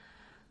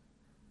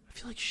 I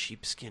feel like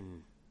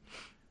sheepskin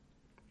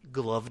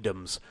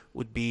glovedoms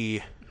would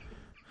be...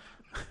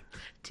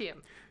 TM.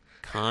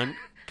 TM.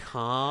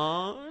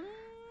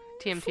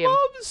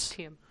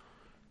 TM.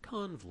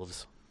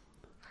 Convloves.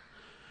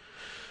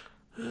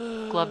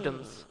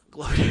 Glovedoms.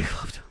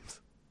 Glovedoms.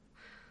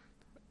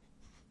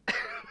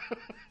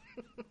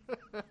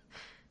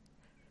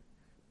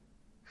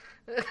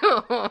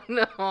 Oh,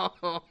 no.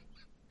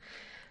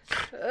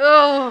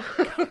 Oh.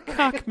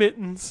 Cock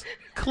mittens.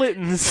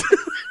 Clittons.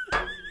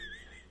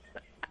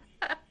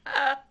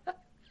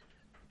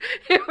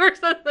 It works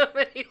on so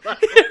many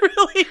levels. It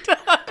really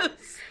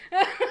does.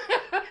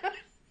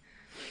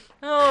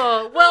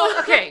 Oh, well,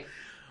 okay.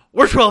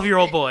 We're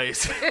 12-year-old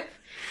boys.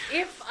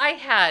 If I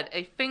had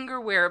a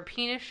finger where a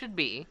penis should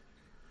be,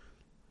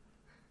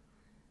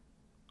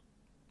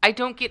 I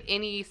don't get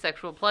any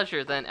sexual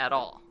pleasure then at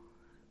all.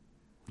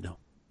 No.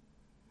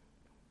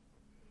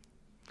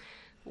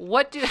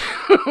 What does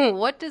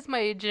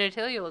my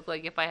genitalia look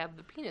like if I have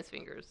the penis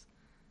fingers?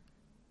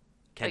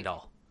 Ken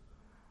doll.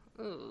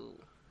 Ooh.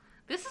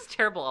 This is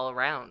terrible all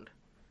around.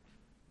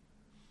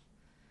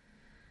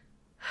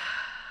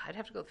 I'd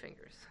have to go with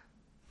fingers.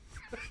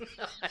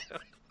 No,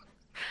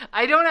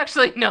 I don't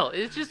actually know.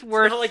 It's just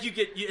worse.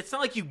 It's not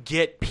like you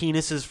get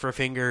penises for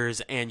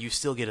fingers and you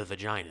still get a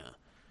vagina.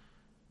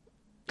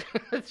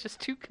 It's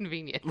just too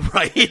convenient.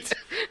 Right?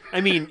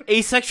 I mean,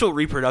 asexual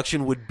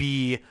reproduction would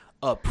be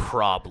a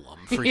problem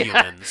for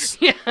humans.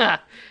 Yeah.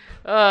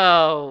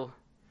 Oh.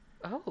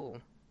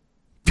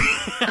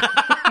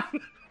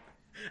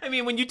 I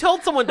mean, when you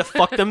told someone to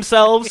fuck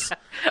themselves,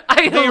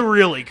 they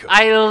really could.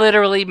 I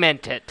literally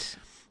meant it.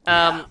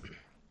 Yeah.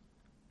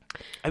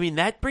 I mean,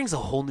 that brings a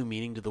whole new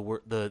meaning to the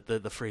word,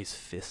 the phrase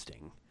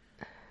fisting.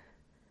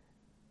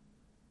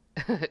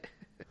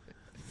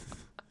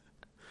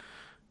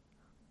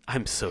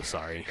 I'm so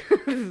sorry.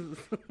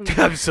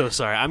 I'm so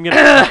sorry. I'm gonna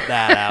cut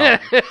that out.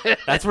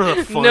 That's where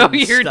the fun No,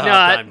 you're stuff.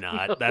 not. I'm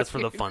not. No, That's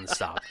where the fun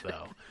stop,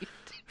 though.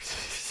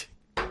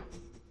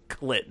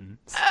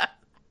 Clintons.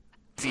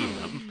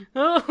 TM.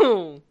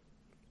 Oh.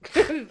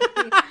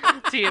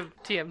 TM.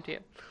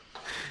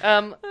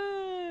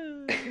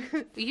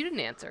 You didn't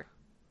answer.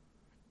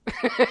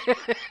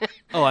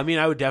 Oh, I mean,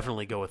 I would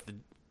definitely go with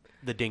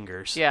the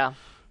dingers. Yeah.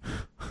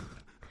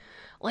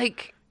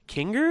 Like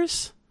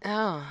Kingers?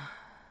 Oh.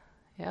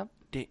 Yep.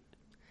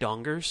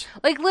 Dongers?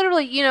 Like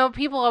literally,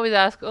 people always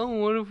ask, "Oh,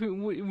 what if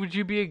would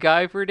you be a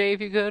guy for a day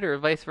if you could?" or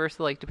vice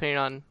versa, like depending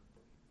on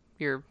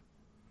your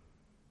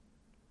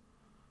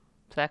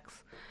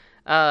sex.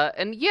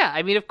 And yeah,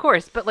 I mean, of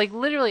course, but like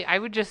literally, I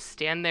would just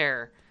stand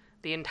there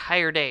the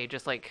entire day,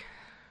 just like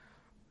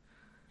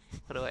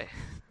What do I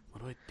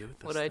do with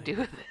this? What do I thing?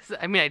 do with this?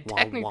 I mean, I Wah,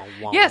 technically... wah,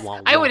 wah, yes,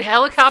 wah, I wah. would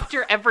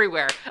helicopter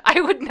everywhere. I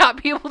would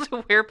not be able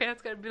to wear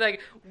pants. I'd be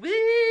like,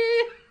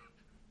 wee!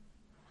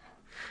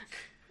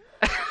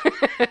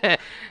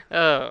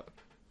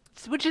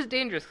 Which is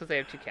dangerous because I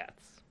have 2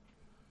 cats.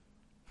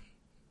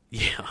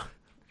 Yeah.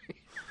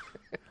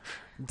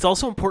 It's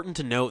also important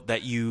to note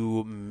that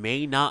you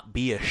may not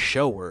be a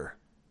shower.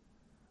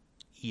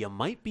 You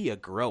might be a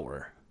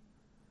grower.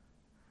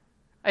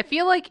 I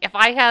feel like if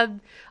I had...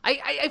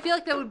 I feel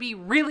like that would be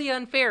really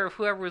unfair if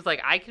whoever was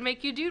like, I can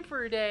make you dude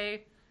for a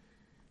day.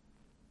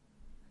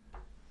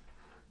 I'm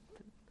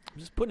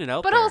just putting it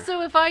out But there.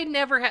 also, if I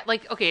never had...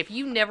 Like, okay, if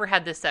you never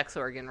had this sex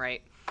organ,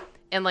 right?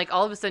 And, like,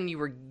 all of a sudden you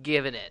were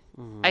given it.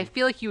 I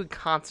feel like you would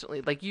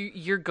constantly... Like,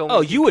 you're going...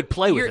 Oh, you would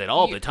play with it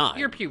all the time.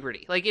 You're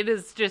puberty. Like, it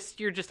is just...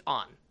 You're just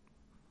on.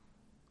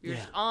 You're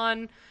Yeah. just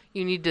on.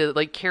 You need to,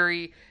 like,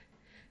 carry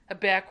a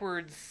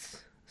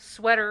backwards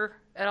sweater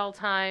at all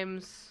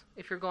times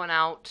if you're going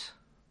out.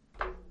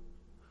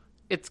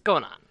 It's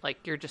going on.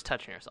 Like, you're just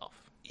touching yourself.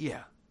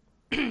 Yeah.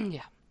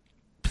 Yeah.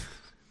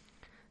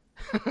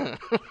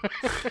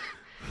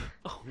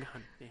 Oh,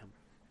 god damn.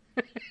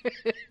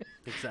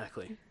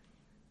 Exactly.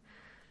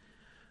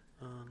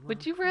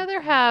 Would you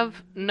rather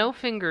have no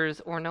fingers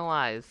or no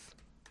eyes?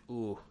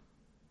 Ooh.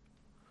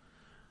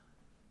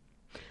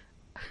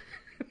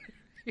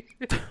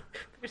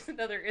 There's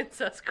another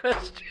incest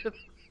question.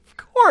 Of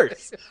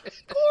course.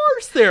 Of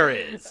course there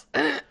is.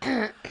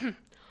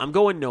 I'm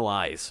going no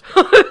eyes.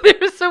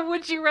 So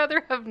would you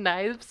rather have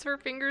knives for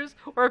fingers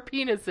or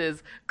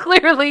penises?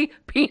 Clearly,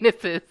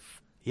 penises.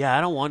 Yeah,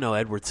 I don't want no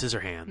Edward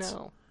Scissorhands.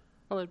 No.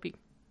 Well, that'd be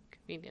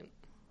convenient.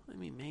 I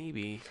mean,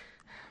 maybe.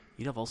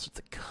 You'd have all sorts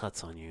of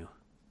cuts on you.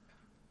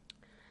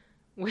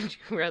 Would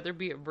you rather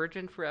be a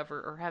virgin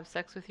forever or have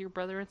sex with your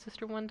brother and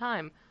sister one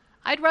time?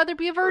 I'd rather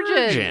be a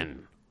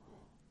virgin.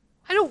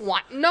 I don't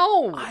want...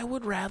 No! I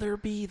would rather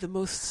be the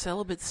most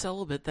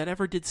celibate that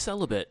ever did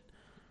celibate.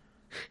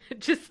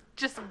 Just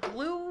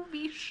glue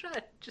me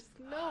shut. Just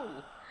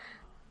no.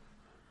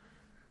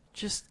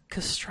 Just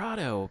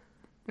castrato.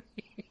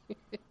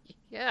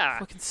 Yeah.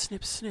 Fucking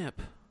snip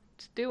snip.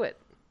 Just do it.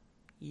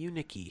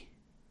 Unicky.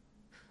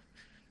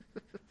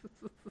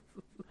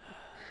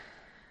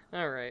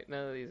 All right,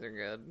 none of these are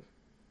good.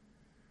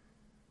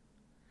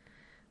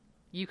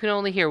 You can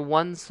only hear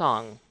one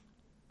song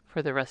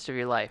for the rest of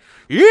your life.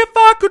 If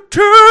I could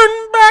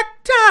turn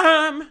back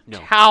time. No.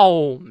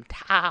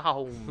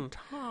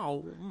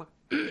 Town.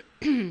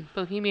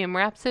 Bohemian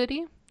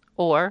Rhapsody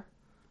or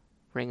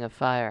Ring of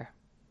Fire.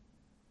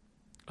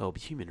 Oh,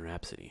 Bohemian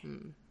Rhapsody.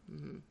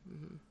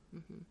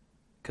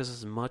 Because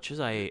as much as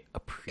I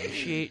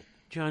appreciate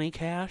Johnny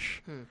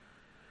Cash,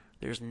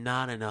 there's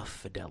not enough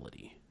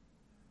fidelity.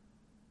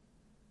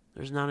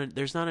 There's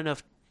not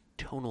enough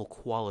tonal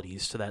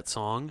qualities to that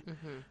song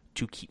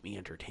to keep me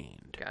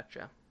entertained.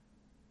 Gotcha.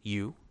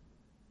 You?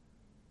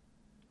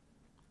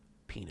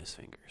 Penis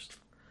fingers.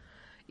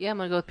 Yeah, I'm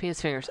gonna go with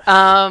penis fingers.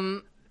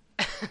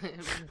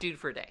 Dude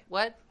for a day.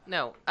 What?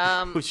 No.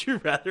 Would you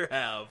rather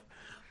have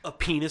a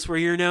penis where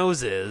your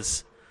nose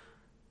is,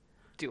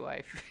 Do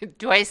I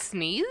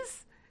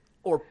sneeze?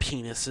 or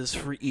penises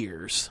for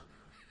ears?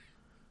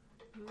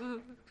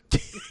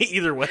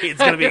 Either way, it's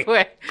gonna be.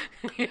 Wait.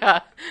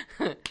 Yeah.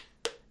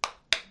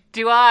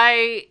 Do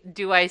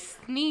I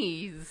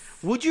sneeze?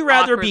 Would you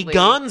rather be awkwardly?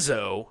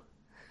 Gonzo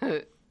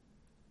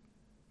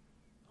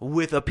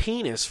with a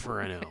penis for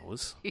a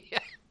nose? Yeah.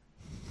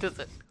 Does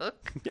it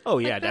hook? Oh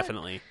yeah,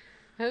 definitely.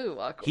 Oh,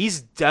 awkward.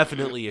 He's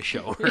definitely a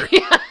shower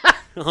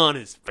on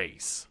his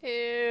face.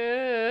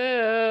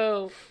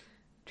 Ew.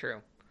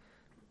 True.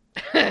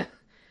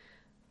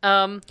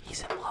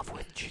 He's in love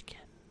with chicken.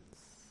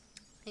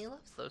 He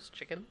loves those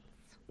chickens.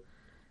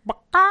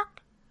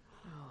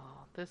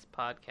 This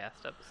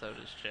podcast episode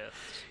is just...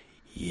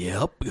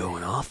 Yep,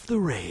 going off the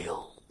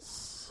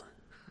rails.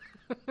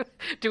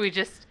 Do we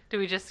just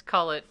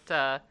call it,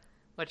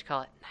 what'd you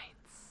call it?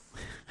 Nights.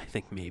 I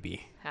think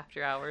maybe.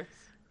 After hours?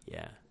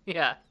 Yeah.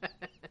 Yeah.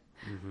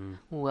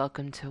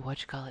 Welcome to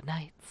What You Call It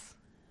Nights.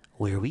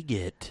 Where we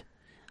get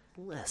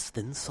less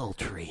than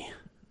sultry.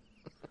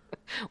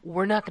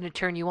 We're not going to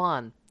turn you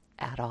on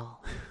at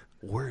all.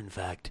 We're, in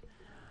fact,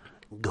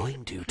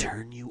 going to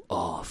turn you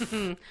off.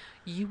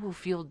 You will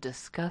feel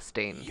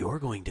disgusting You're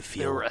going to the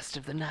feel rest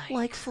of the night.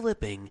 like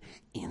flipping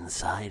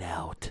inside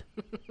out.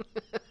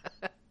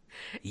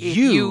 If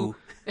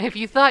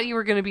you thought you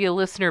were going to be a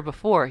listener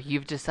before,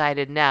 you've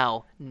decided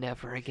now,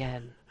 never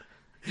again.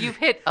 You've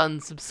hit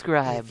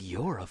unsubscribe. If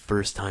you're a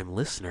first-time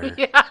listener,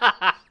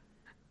 Yeah.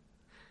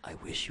 I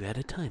wish you had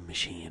a time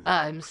machine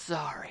I'm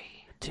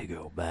sorry. to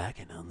go back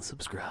and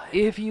unsubscribe.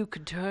 If you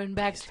could turn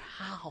back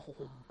time.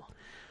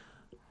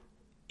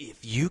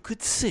 If you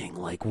could sing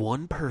like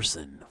one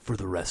person for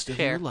the rest of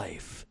Cher. your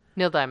life,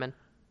 Neil Diamond.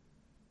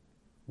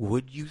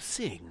 would you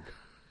sing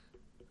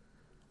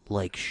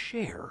like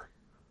Cher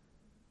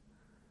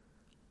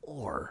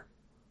or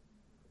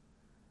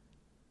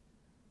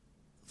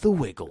the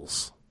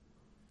Wiggles?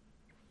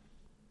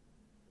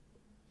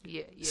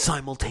 Yeah.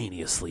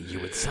 Simultaneously, you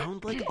would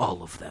sound like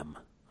all of them.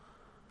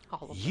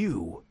 All of them.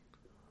 You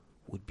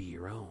would be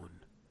your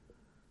own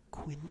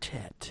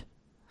quintet.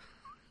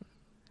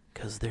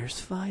 'Cause there's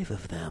 5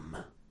 of them.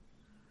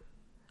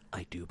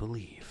 I do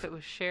believe. If it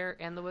was Cher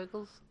and the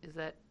Wiggles, is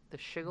that the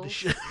Shiggles?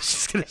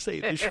 She's gonna say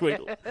the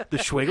Schwiggle. The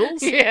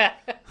Schwiggles? Yeah.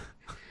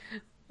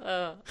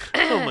 Oh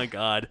my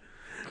god.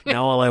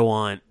 Now all I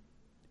want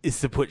is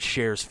to put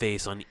Cher's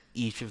face on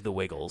each of the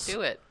Wiggles.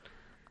 Do it.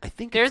 I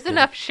think There's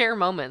enough Cher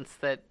moments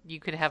that you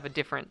could have a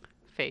different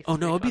face. Oh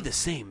no, it'd be the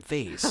same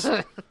face.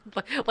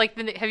 Like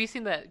have you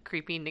seen that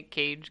creepy Nick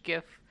Cage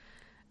gif?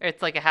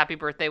 It's like a happy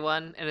birthday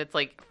one, and it's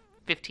like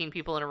 15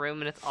 people in a room,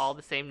 and it's all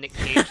the same Nick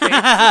Cage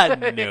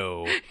face.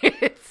 No.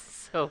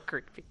 It's so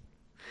creepy.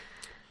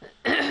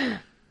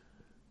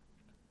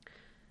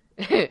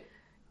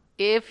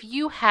 If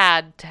you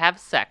had to have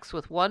sex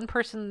with one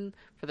person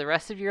for the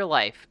rest of your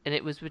life, and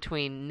it was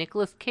between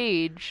Nicolas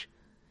Cage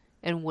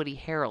and Woody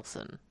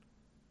Harrelson,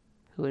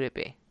 who would it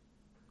be?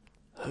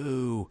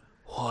 Who?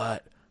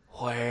 What?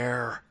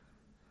 Where?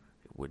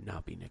 It would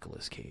not be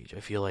Nicolas Cage.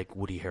 I feel like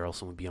Woody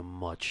Harrelson would be a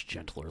much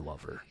gentler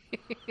lover.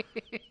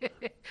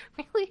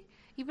 Really?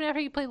 Even after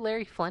you played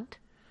Larry Flint?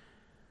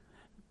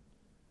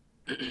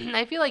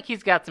 I feel like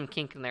he's got some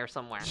kink in there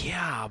somewhere.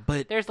 Yeah,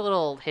 but There's a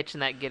little hitch in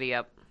that giddy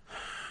up.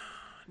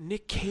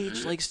 Nick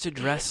Cage likes to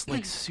dress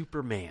like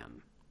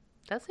Superman.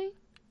 Does he?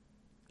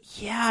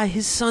 Yeah,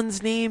 his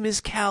son's name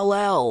is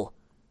Kal-El.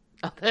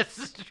 Oh,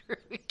 that's true.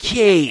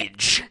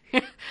 Cage.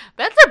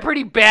 That's a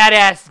pretty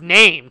badass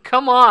name.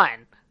 Come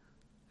on.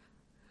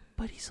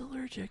 But he's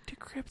allergic to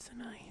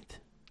kryptonite.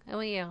 Oh,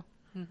 yeah.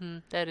 Mm-hmm.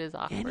 That is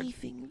awkward.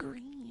 Anything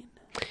green.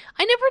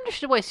 I never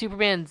understood why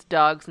Superman's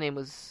dog's name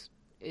was...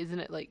 Isn't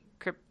it like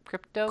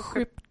Crypto?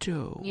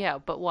 Crypto. Yeah,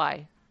 but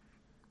why?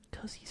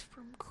 Because he's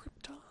from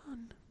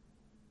Krypton.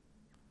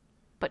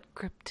 But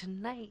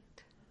kryptonite.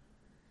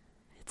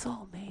 It's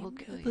all named. We'll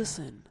kill you.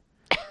 Listen,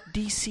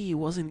 DC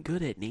wasn't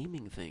good at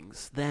naming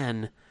things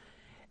then,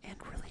 and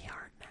really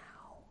aren't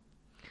now.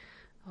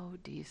 Oh,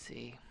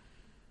 DC.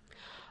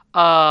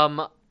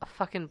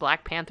 Fucking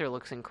Black Panther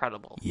looks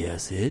incredible.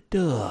 Yes, it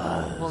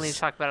does. We'll need to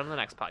talk about it on the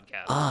next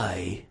podcast.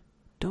 I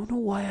don't know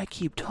why I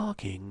keep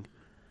talking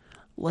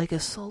like a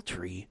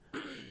sultry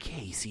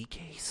Casey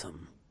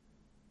Kasem.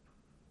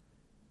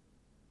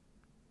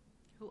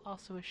 Who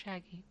also is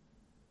Shaggy.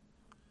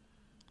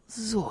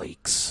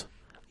 Zoinks.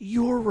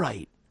 You're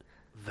right,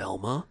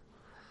 Velma.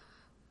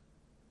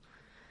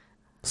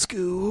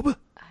 Scoob.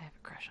 I have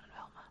a crush on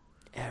Velma.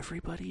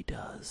 Everybody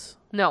does.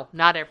 No,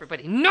 not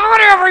everybody.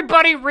 Not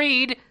everybody,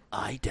 Reed!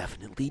 I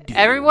definitely do.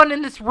 Everyone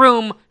in this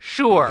room,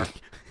 sure.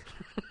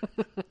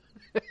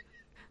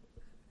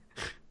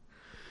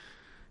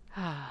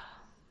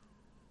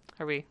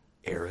 Are we?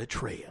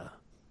 Eritrea.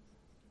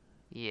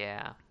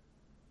 Yeah.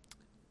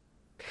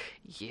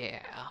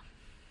 Yeah.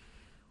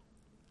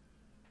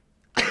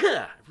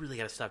 I really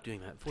gotta stop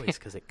doing that voice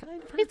because it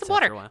kind of Need hurts some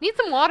after a water. while. Need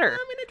some water. I'm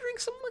gonna drink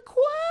some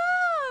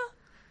liqueur.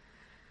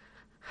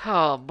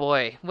 Oh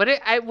boy, what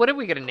are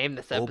we gonna name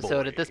this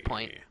episode at this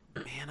point?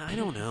 Man, I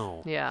don't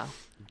know. Yeah.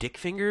 Dick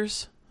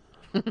fingers.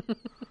 I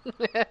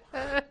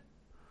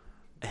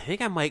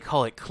think I might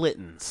call it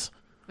clittons.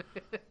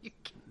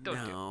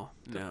 Don't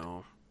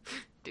No.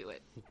 do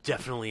it.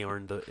 Definitely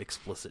earned the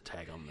explicit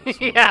tag on this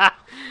one. Yeah.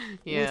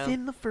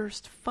 Within the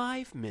first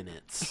 5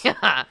 minutes.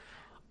 Yeah.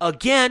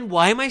 Again,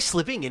 why am I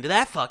slipping into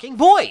that fucking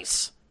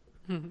voice?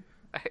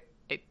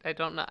 I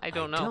don't know. I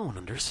don't know. I don't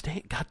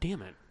understand. God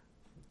damn it.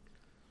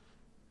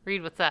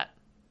 Reed, what's that?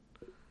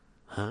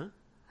 Huh?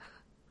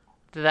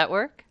 Did that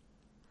work?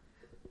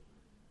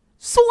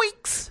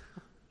 Zoinks!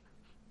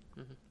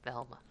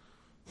 Velma.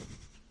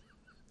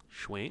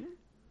 Schwing?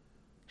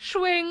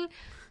 Swing.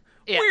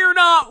 Yeah. We're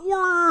not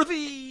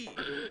worthy!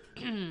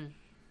 Oh.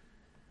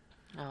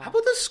 How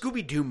about the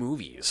Scooby-Doo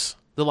movies?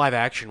 The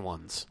live-action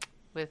ones.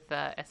 With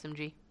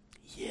SMG.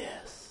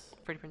 Yes.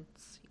 Pretty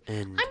Prince.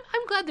 And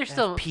I'm glad they're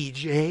still.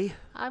 PJ.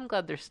 I'm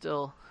glad they're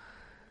still.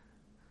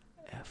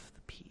 F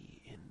the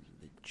P in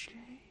the J.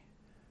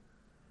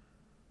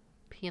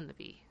 P and the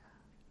V.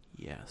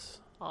 Yes.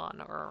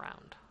 On or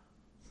around.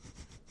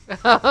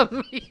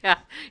 Yeah.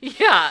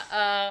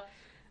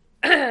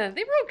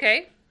 They were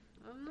okay.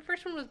 The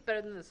first one was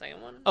better than the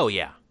second one. Oh,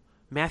 yeah.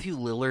 Matthew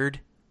Lillard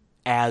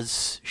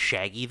as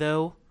Shaggy,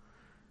 though.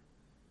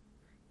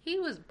 He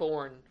was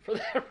born for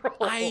that role.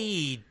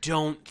 I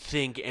don't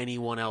think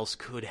anyone else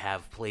could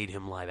have played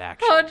him live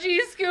action. Oh, gee,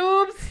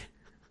 Scoobs.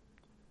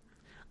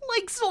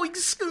 Like Zoink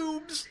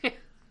Scoobs.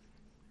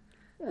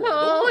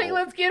 Oh, like,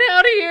 let's get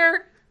out of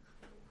here.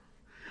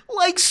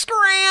 Like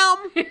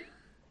Scram.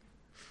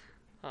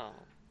 Oh.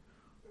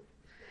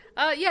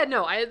 Yeah,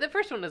 no, the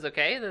first one was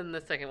okay, then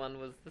the second one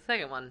was the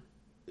second one.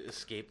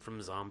 Escape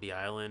from Zombie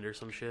Island or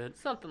some shit.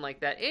 Something like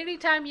that.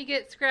 Anytime you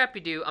get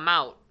Scrappy-Doo, I'm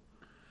out.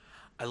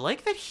 I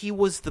like that he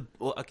was the...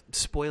 Well,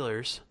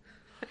 spoilers.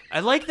 I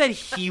like that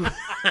he...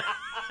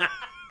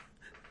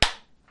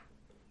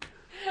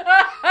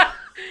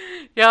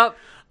 Yep.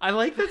 I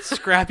like that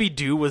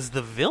Scrappy-Doo was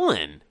the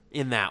villain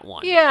in that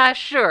one. Yeah,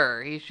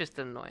 sure. He's just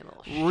an annoying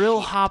little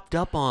Real shit. hopped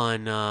up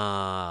on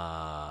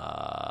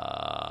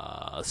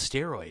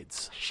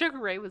steroids. Sugar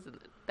Ray was in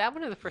that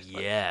one or the first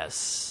one?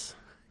 Yes.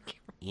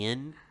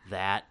 In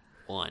that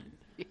one.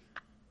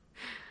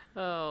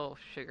 Oh,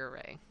 Sugar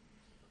Ray.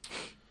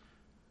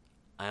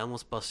 I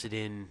almost busted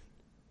in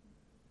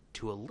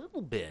to a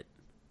little bit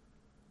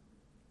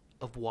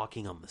of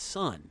Walking on the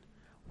Sun,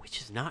 which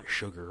is not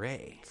Sugar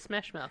Ray.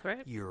 Smash Mouth,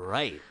 right? You're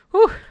right.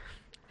 Whew.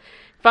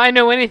 If I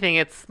know anything,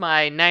 it's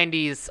my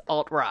 90s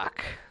alt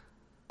rock.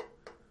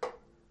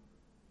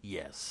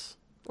 Yes.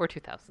 Or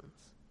 2000s.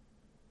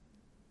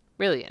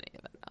 Really any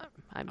of it.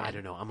 I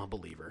don't know. I'm a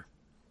believer.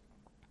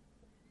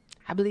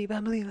 I believe.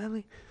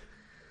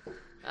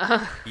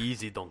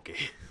 Easy, donkey.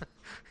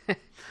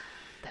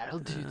 That'll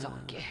do,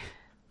 donkey.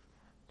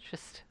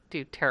 Just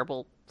do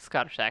terrible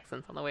Scottish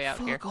accents on the way out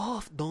here. Fuck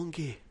off,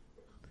 donkey.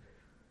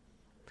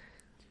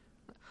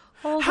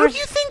 Oh, How do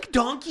you think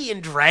donkey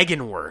and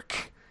dragon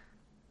work?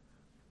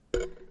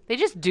 They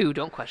just do.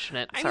 Don't question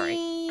it. Sorry.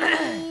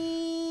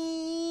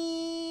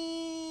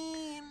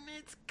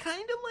 It's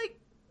kind of like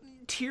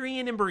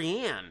Tyrion and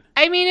Brienne.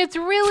 I mean, it's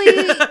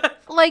really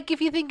like if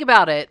you think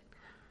about it,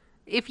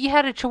 if you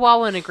had a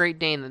Chihuahua and a Great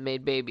Dane that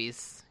made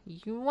babies,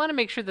 you want to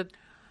make sure that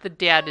the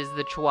dad is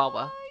the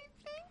Chihuahua. I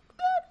think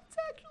that it's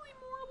actually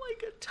more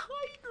like a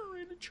tiger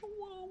and a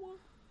Chihuahua.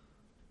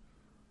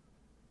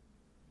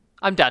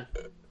 I'm done.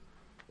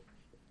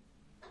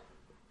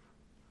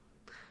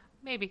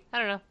 Maybe. I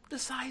don't know. The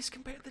size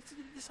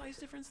the size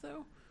difference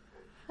though.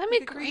 I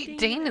mean, Like a Great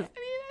Dane is...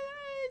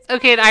 it's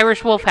Okay, an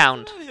Irish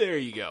Wolfhound. There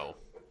you go.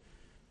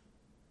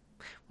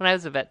 When I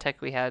was a vet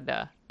tech, we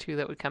had 2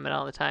 that would come in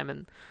all the time,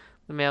 and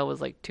the male was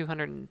like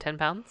 210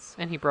 pounds,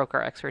 and he broke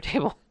our X-ray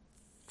table.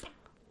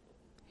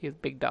 He was a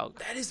big dog.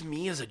 That is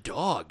me as a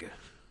dog.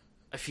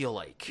 I feel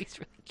like. He's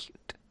really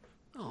cute.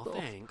 Oh, Little-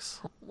 thanks.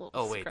 little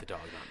Oh wait, scrap. the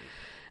dog,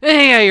 not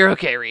me. Yeah, you're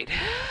okay, Reed.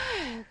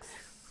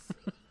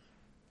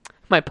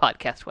 My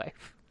podcast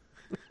wife.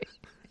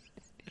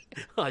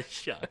 Oh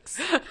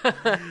shucks.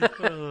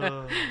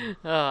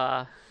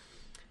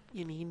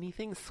 You need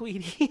anything,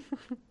 sweetie?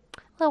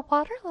 Little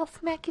water, little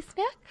smacky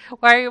smack.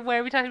 Why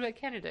are we talking about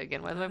Canada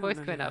again? Why is my voice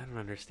going I up? don't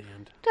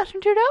understand. Justin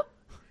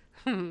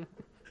Trudeau?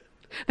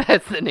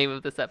 That's the name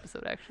of this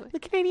episode, actually. The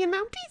Canadian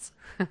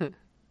Mounties?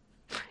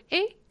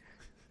 Eh?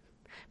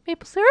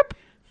 Maple syrup?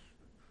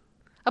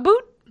 A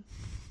boot?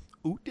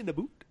 Oot in a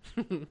boot.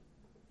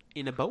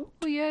 In a boat?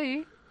 Oh,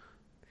 yeah.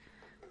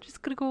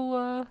 Just gonna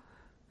go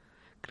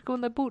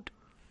in that boot.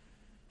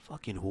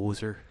 Fucking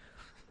hoser.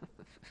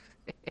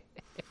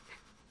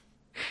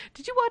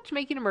 Did you watch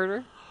Making a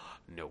Murder?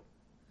 No.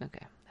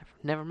 Okay,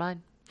 never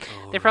mind.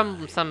 All They're from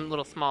right. some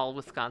little small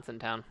Wisconsin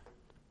town.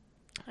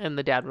 And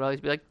the dad would always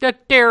be like,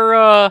 that there.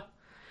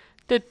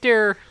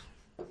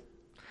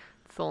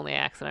 It's the only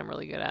accent I'm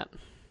really good at.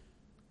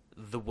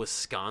 The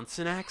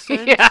Wisconsin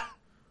accent? Yeah.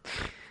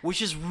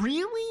 Which is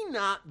really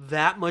not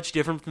that much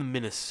different from the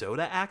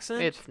Minnesota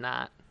accent. It's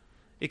not.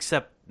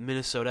 Except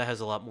Minnesota has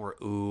a lot more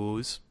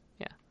oohs.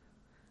 Yeah.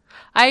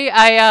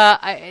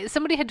 I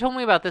somebody had told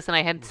me about this and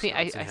I had seen,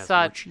 I Wisconsin has saw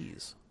more it.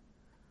 cheese.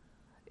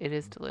 It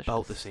is delicious.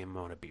 About the same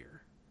amount of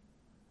beer.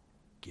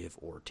 Give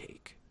or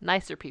take.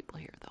 Nicer people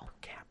here, though. Per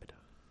capita.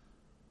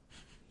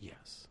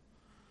 Yes.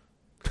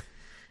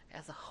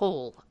 As a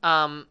whole.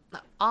 On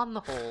the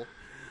whole.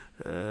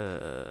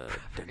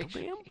 Dental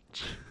dam?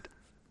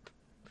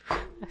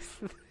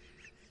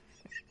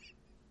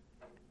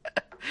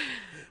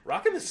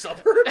 Rockin' the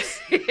suburbs?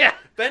 Yeah.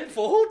 Ben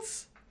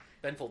Folds?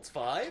 Ben Folds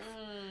 5?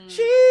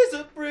 She's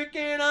a brick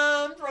and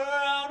I'm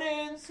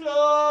drowning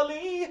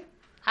slowly.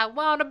 I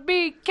wanna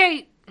be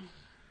Kate.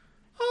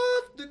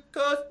 Off the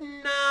coast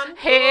and I'm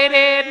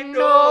Headed going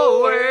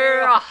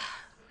nowhere.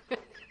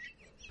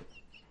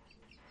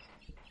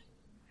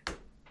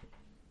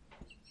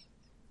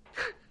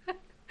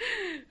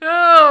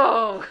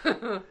 Oh.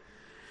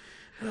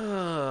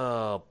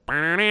 Oh.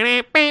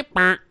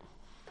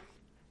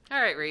 All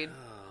right, Reed.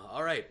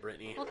 All right,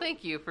 Brittany. Well,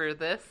 thank you for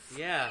this.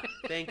 Yeah,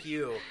 thank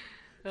you.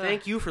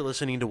 Thank you for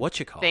listening to What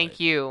You Call Thank It.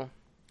 you.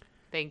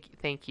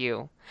 Thank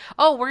you.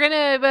 Oh, we're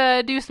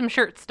gonna do some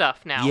shirt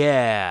stuff now.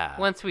 Yeah.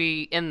 Once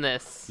we end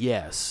this,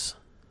 Yes.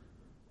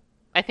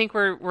 I think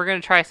we're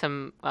gonna try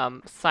some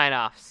sign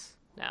offs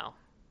now.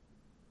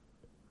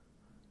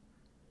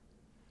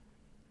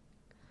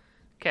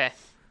 Okay.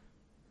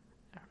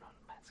 I don't know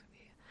what mine's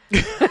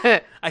gonna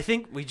be. I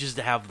think we just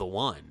have the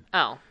one.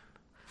 Oh,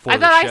 For I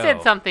the thought I show.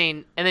 said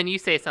something, and then you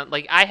say something.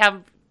 Like I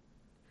have.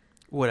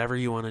 Whatever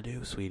you want to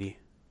do, sweetie.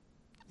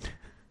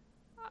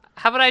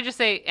 How about I just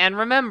say, and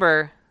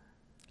remember,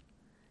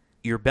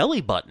 Your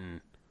belly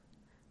button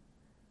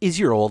is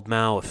your old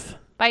mouth.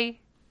 bye.